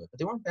down to it, but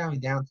they weren't bowing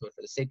down to it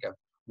for the sake of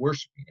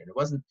worshiping it. It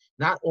wasn't,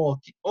 not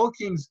all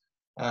kings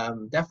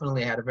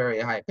definitely had a very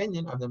high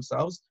opinion of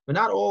themselves, but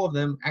not all of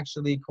them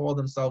actually called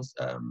themselves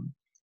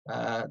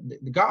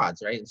the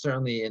gods, right? And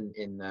certainly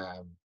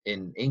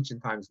in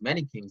ancient times,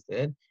 many kings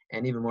did,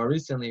 and even more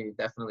recently,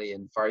 definitely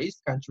in Far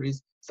East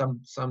countries, some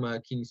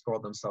kings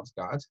called themselves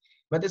gods.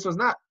 But this was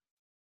not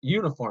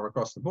uniform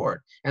across the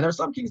board. And there are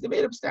some kings that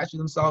made up a statue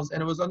themselves,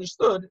 and it was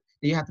understood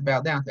that you had to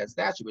bow down to that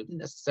statue, but it didn't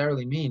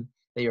necessarily mean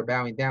that you're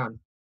bowing down,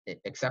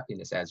 accepting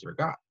this as your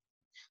God.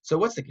 So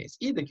what's the case?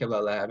 Either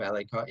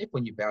if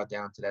when you bow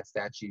down to that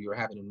statue, you're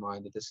having in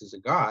mind that this is a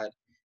God,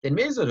 then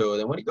mezaru,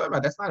 then what are you talking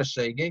about? That's not a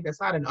shogeg, that's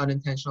not an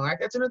unintentional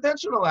act, that's an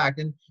intentional act.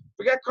 And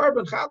forget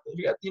carbon chatos,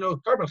 forget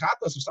carbon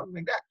chatos or something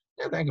like that.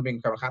 Yeah, that can bring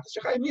carbon chatos,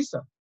 shechay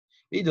misa.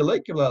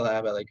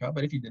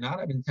 But if you do not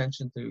have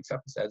intention to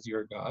accept this as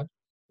your God,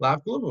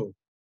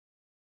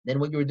 then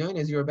what you were doing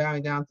is you were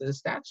bowing down to the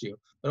statue,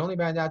 but only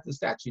bowing down to the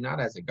statue, not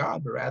as a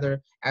god, but rather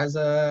as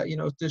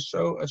to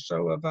show a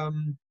show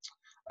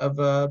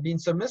of being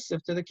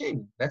submissive to the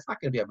king. That's not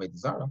going to be Avodah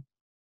Zarah.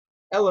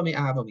 Elami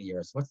ahava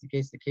miyira. So what's the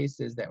case? The case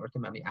is that we're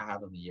talking about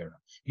ahava miyira.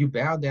 You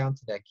bow down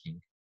to that king,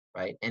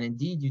 right? And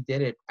indeed, you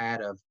did it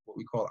out of what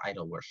we call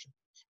idol worship,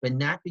 but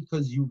not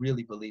because you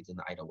really believed in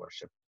the idol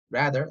worship.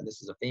 Rather, and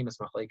this is a famous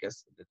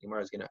machlekes that the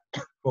Gemara is going to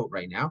quote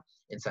right now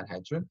in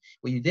Sanhedrin,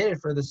 well, you did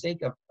it for the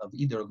sake of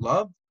either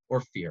love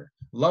or fear.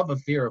 Love of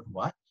fear of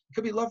what? It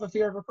could be love of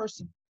fear of a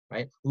person,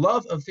 right?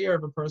 Love of fear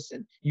of a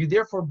person, you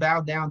therefore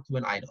bow down to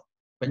an idol.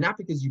 But not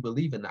because you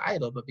believe in the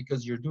idol, but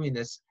because you're doing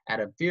this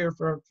out of fear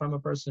from a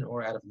person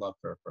or out of love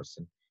for a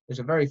person. There's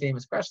a very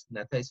famous question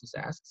that Taisus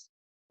asks,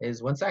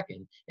 is 1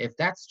 second, if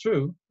that's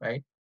true,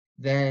 right?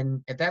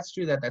 Then if that's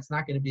true, that's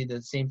not going to be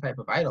the same type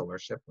of idol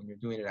worship when you're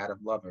doing it out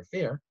of love or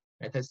fear.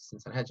 Right? Taisus in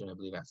Sanhedrin, I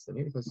believe, asks it.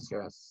 Maybe Taisus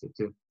here asks it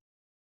too.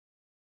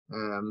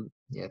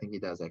 Yeah, I think he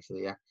does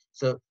actually. Yeah.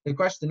 So the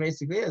question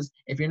basically is,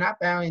 if you're not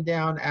bowing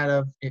down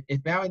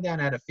if bowing down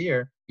out of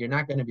fear, you're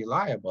not going to be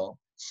liable.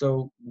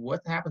 So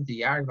what happened to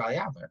Yarek Val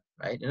Yaver,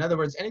 right? In other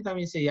words, anytime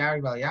you say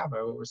Yarek Val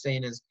Yaver, what we're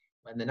saying is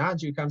when the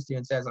non-Jew comes to you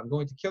and says, I'm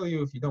going to kill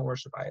you if you don't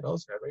worship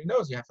idols, everybody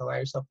knows you have to allow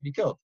yourself to be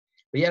killed.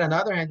 But yet on the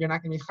other hand, you're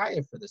not going to be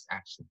chayiv for this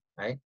action,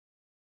 right?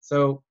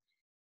 So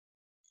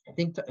I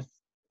think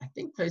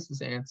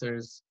Tosfos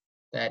answers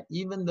that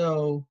even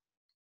though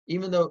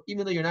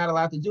you're not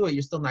allowed to do it,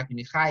 you're still not going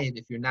to be chayiv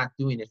if you're not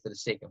doing it for the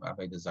sake of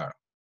avodah zarah,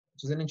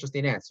 which is an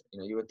interesting answer.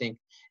 You would think,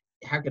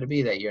 how could it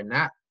be that you're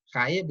not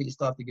chayiv, but you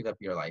still have to give up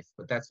your life?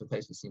 But that's what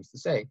Tosfos seems to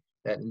say,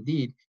 that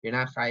indeed you're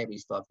not chayiv, but you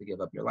still have to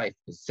give up your life,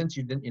 because since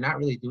you're not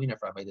really doing it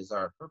for avodah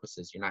zarah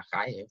purposes, you're not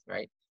chayiv,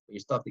 right? But you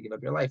still have to give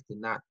up your life to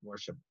not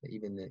worship,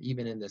 even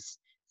in this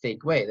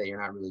fake way, that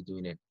you're not really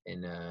doing it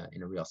in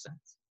a real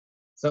sense.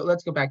 So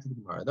let's go back to the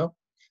Gemara though.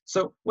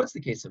 So what's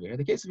the case of here?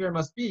 The case of here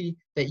must be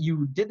that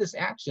you did this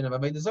action of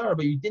avodah zarah,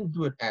 but you didn't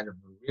do it out of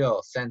a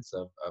real sense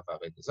of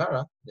avodah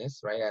zarah,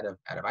 right? Out of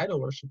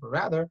idol worship, but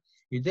rather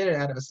you did it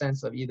out of a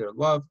sense of either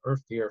love or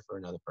fear for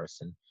another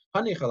person.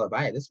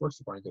 This works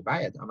according to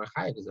Abaye. Amar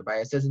Chayev, because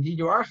Abaye says, indeed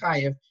you are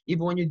chayev,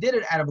 even when you did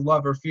it out of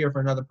love or fear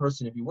for another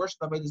person. If you worship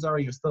avodah zarah,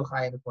 you're still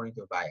chayev according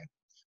to Abaye.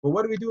 But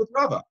what do we do with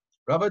Rava?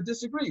 Rava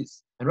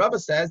disagrees, and Rava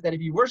says that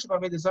if you worship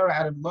avodah zarah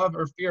out of love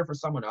or fear for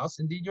someone else,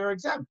 indeed you're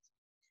exempt.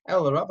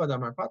 According to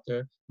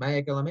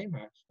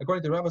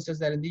Rava, says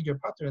that indeed you're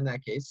pater in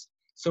that case.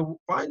 So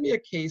find me a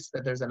case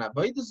that there's an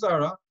avodah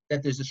zarah,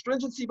 that there's a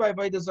stringency by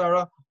avodah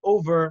zarah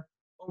over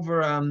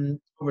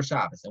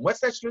Shabbos. And what's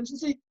that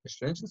stringency? The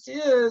stringency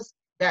is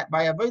that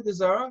by avodah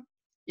zarah,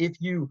 if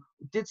you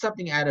did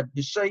something out of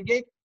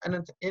b'shaygeg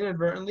and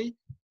inadvertently,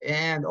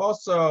 and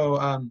also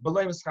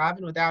b'loy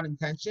mischavin without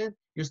intention,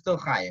 you're still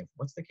chayev.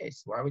 What's the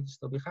case? Why would you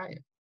still be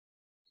chayev?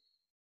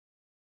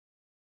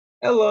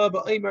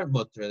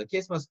 The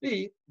case must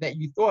be that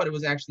you thought it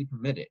was actually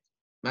permitted.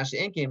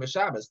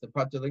 Shabbos, the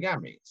pater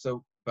legamri.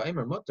 So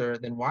ba'imar mutter,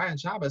 then why on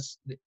Shabbos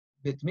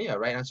bitmiya,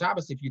 right? On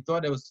Shabbos, if you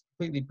thought it was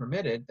completely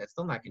permitted, that's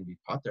still not going to be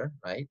pater,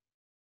 right?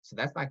 So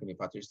that's not going to be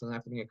pater. You're still going to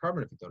have to bring a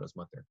carbon if you thought it was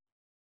mutter.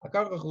 I'm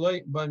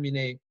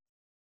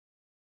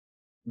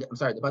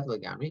sorry, the pater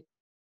legamri.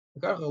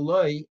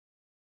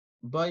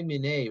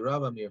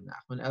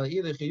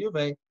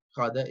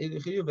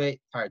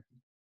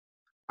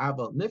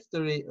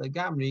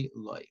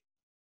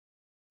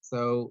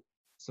 So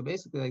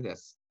basically like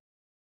this.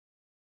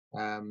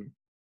 I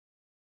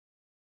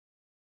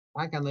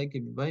can like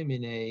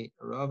Baimine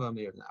Rava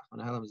Mir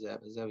Nachman Halam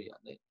Zev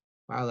Zeviadne.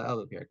 Mala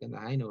Elva Pirkin,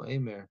 I know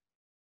Emer,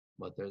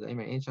 but there's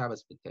Emer in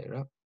Shabbos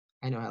Pitera.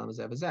 I know Halam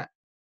Zev Zet.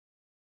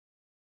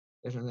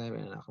 There's an Emer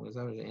in Nachman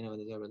Zev, I know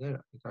the Zev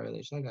there. The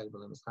correlation I got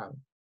is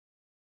common.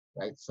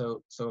 Right?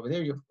 So over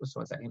there, just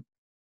 1 second.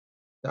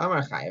 The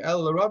Amar Chayev,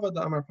 El Rava,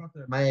 the Amar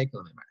Pater, Ma'ekel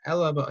Emer.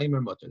 Ella ba Emer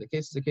Mutter. The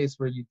case is a case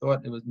where you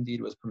thought it was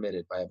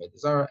permitted by avodah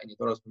zarah, and you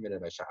thought it was permitted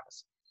by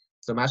Shabbos.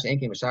 So Masha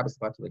Enkim by Shabbos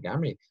pater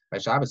legamri. By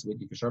Shabbos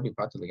would you for sure be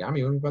pater legamri?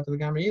 You wouldn't be pater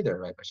legamri either,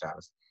 right? By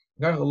Shabbos.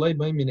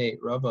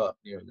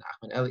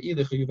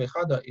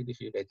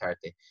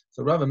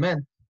 So Rava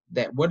meant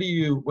that what are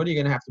you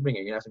going to have to bring? Are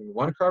you going to have to bring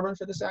one carbon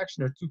for this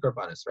action or two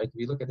carbonas, right? Do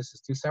we look at this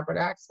as two separate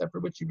acts for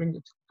which you bring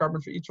the carbon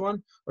for each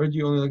one, or do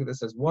you only look at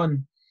this as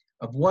one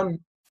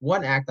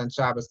act on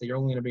Shabbos that you're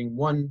only going to bring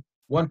one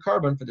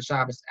carbon for the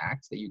Shabbos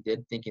act that you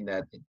did, thinking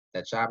that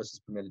Shabbos is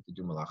permitted to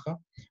do malacha?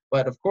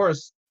 But of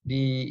course,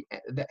 and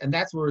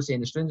that's what we're saying,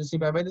 the stringency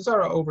by avodah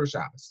zarah over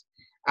Shabbos.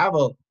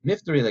 Aval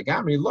niftari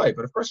legamri loy,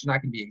 but of course you're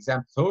not going to be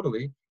exempt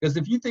totally, because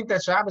if you think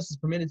that Shabbos is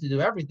permitted to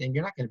do everything,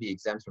 you're not going to be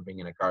exempt from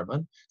bringing a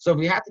carbon. So if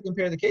we have to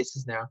compare the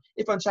cases now,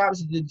 if on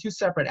Shabbos you did two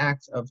separate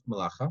acts of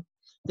malacha,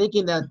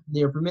 thinking that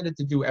they're permitted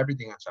to do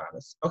everything on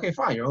Shabbos, okay,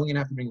 fine, you're only going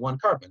to have to bring one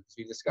carbon, as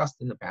we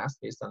discussed in the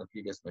past based on the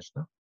previous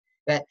Mishnah.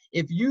 That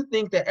if you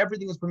think that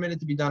everything is permitted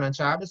to be done on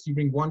Shabbos, you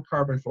bring one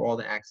carbon for all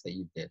the acts that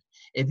you did.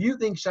 If you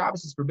think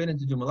Shabbos is forbidden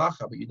to do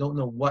malacha, but you don't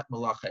know what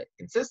malacha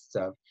consists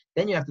of,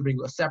 then you have to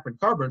bring a separate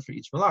carbon for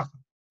each malacha,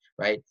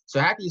 right? So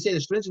how can you say the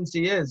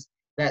stringency is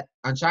that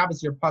on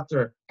Shabbos you're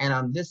pater, and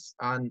on this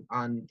in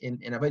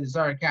avodah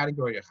zarah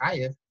category you're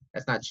chayev?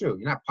 That's not true.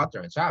 You're not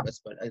pater on Shabbos,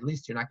 but at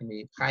least you're not going to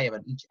be chayev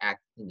on each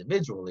act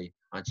individually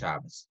on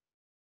Shabbos.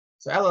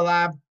 So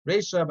Elalab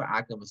Reisha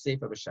Ba'akam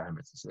Sefer B'Shar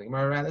Mitzvah. So the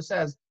Gemara rather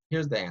says,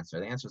 here's the answer.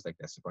 The answer is like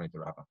this, according to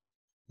Rava.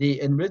 The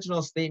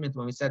original statement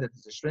when we said that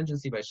there's a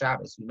stringency by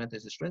Shabbos, we meant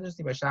there's a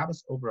stringency by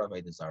Shabbos over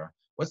avodah zarah.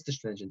 What's the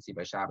stringency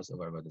by Shabbos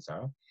over avodah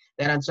zarah?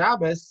 That on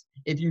Shabbos,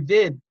 if you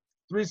did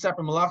three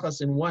separate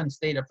malachas in one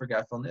state of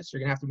forgetfulness, you're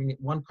going to have to bring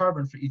one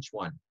carbon for each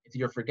one. If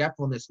your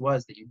forgetfulness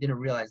was that you didn't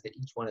realize that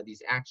each one of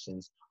these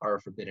actions are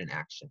a forbidden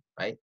action,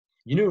 right?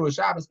 You knew it was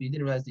Shabbos, but you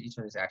didn't realize that each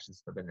one of these actions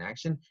is forbidden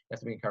action. You have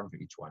to bring a carbon for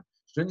each one.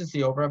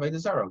 Stringency over avodah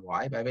zarah.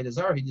 Why? By avodah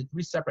zarah, he did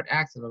three separate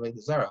acts of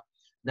avodah zarah,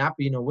 not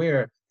being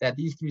aware that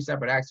these three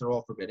separate acts are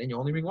all forbidden. You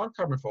only bring one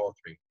carbon for all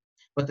three.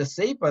 But the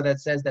Seifa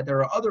that says that there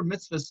are other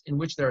mitzvahs in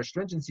which there are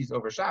stringencies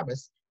over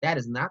Shabbos, that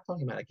is not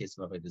talking about a case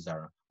of avodah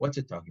zarah. What's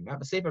it talking about?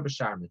 The Seifa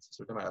b'shar mitzvahs.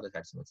 We're talking about other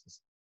types of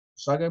mitzvahs.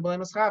 Shagay b'lei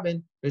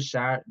maschabin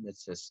b'shar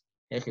mitzvahs.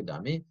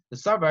 Echidami the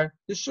savar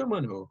the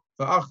shumanhu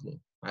va'achlu.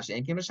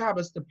 Mashen Kim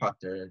Shabbos the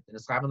Potter. And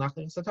it's Chayav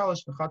Nachlich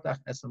Satalish V'Chatach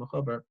Es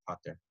HaMechober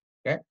Potter.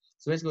 Okay.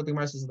 So basically, what the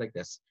Gemara says is like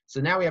this.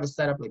 So now we have a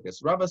setup like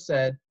this. Rava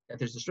said that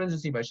there's a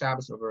stringency by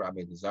Shabbos over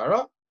Avodah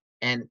Zarah,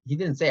 and he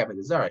didn't say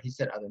Avodah Zarah. He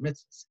said other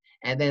mitzvahs.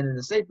 And then in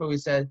the Sefer we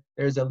said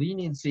there's a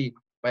leniency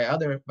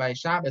by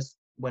Shabbos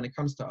when it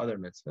comes to other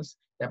mitzvahs.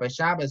 That by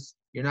Shabbos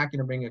you're not going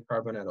to bring a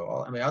carbon at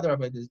all, and by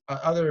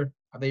other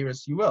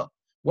Averos you will.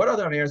 What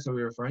other Averos are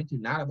we referring to?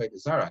 Not Avodah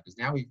Zarah, because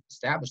now we've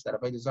established that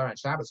Avodah Zarah and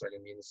Shabbos are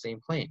going to be in the same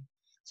plane.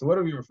 So what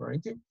are we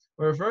referring to?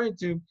 We're referring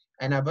to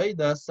an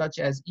Avodah such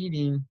as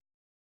eating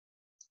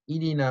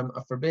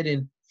a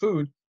forbidden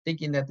food,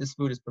 thinking that this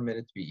food is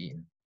permitted to be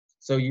eaten.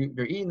 So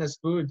you're eating this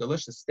food,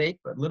 delicious steak,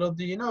 but little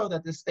do you know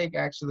that this steak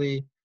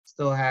actually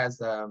still has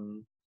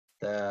the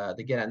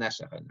Gera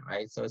Neshech in it,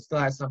 right? So it still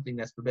has something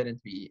that's forbidden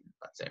to be eaten,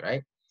 let's say,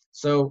 right?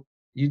 So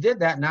you did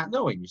that not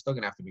knowing, you're still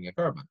going to have to bring a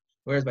korban.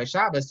 Whereas by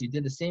Shabbos, you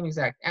did the same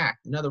exact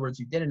act. In other words,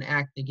 you did an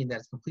act thinking that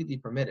it's completely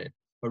permitted,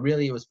 but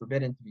really it was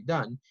forbidden to be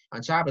done.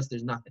 On Shabbos,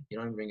 there's nothing. You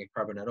don't even bring a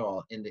korban at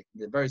all. In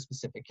the very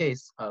specific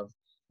case of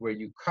where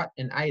you cut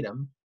an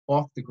item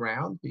off the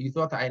ground, but you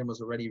thought the item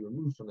was already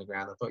removed from the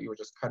ground. I thought you were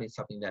just cutting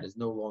something that is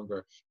no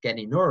longer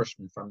getting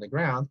nourishment from the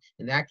ground.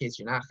 In that case,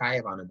 you're not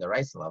chayav on a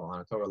deraisa level,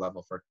 on a Torah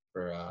level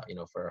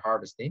for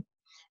harvesting,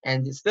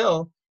 and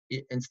still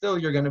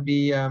you're going to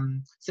be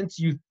since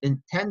you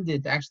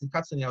intended to actually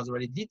cut something that was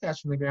already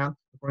detached from the ground.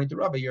 According to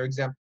Rava, you're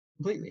exempt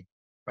completely,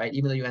 right?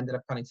 Even though you ended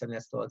up cutting something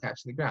that's still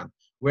attached to the ground.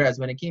 Whereas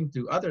when it came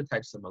to other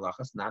types of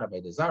malachas, not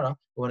avodah zarah,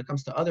 but when it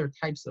comes to other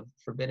types of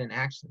forbidden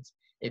actions,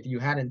 if you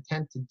had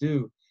intent to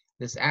do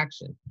this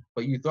action,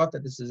 but you thought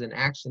that this is an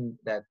action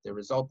that the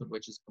result of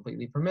which is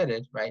completely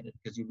permitted, right?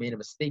 Because you made a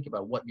mistake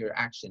about what your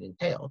action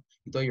entailed.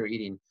 You thought you were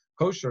eating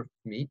kosher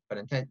meat, but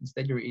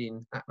instead you were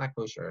eating not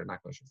kosher,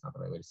 it's not the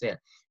right way to say it.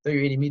 So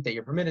you're eating meat that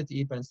you're permitted to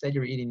eat, but instead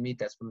you're eating meat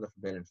that's from the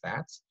forbidden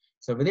fats.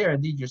 So over there,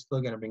 indeed, you're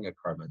still going to bring a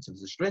korban. So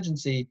there's a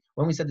stringency.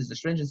 When we said there's a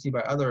stringency by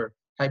other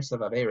types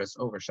of averos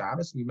over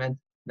Shabbos, we meant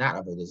not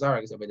avodah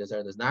zarah, because avodah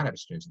zarah does not have a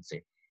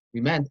stringency.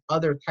 We meant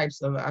other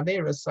types of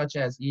averos, such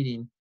as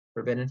eating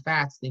forbidden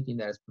fats, thinking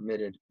that it's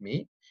permitted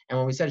meat. And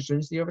when we said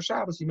stringency over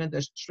Shabbos, we meant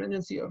the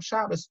stringency of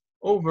Shabbos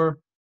over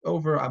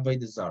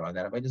avodah zarah.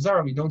 That avodah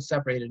zarah, we don't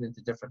separate it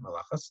into different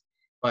malachas.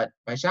 But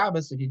by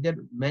Shabbos, if you did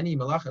many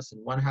malachas in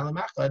one halam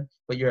echad,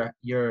 but your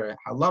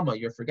halama,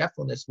 your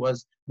forgetfulness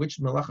was which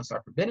malachas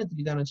are forbidden to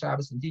be done on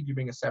Shabbos, indeed you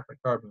bring a separate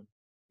korban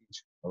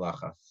each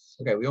malacha.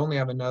 Okay, we only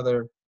have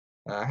another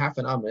half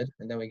an amid,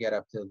 and then we get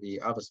up to the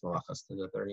avos malachas, to the 30.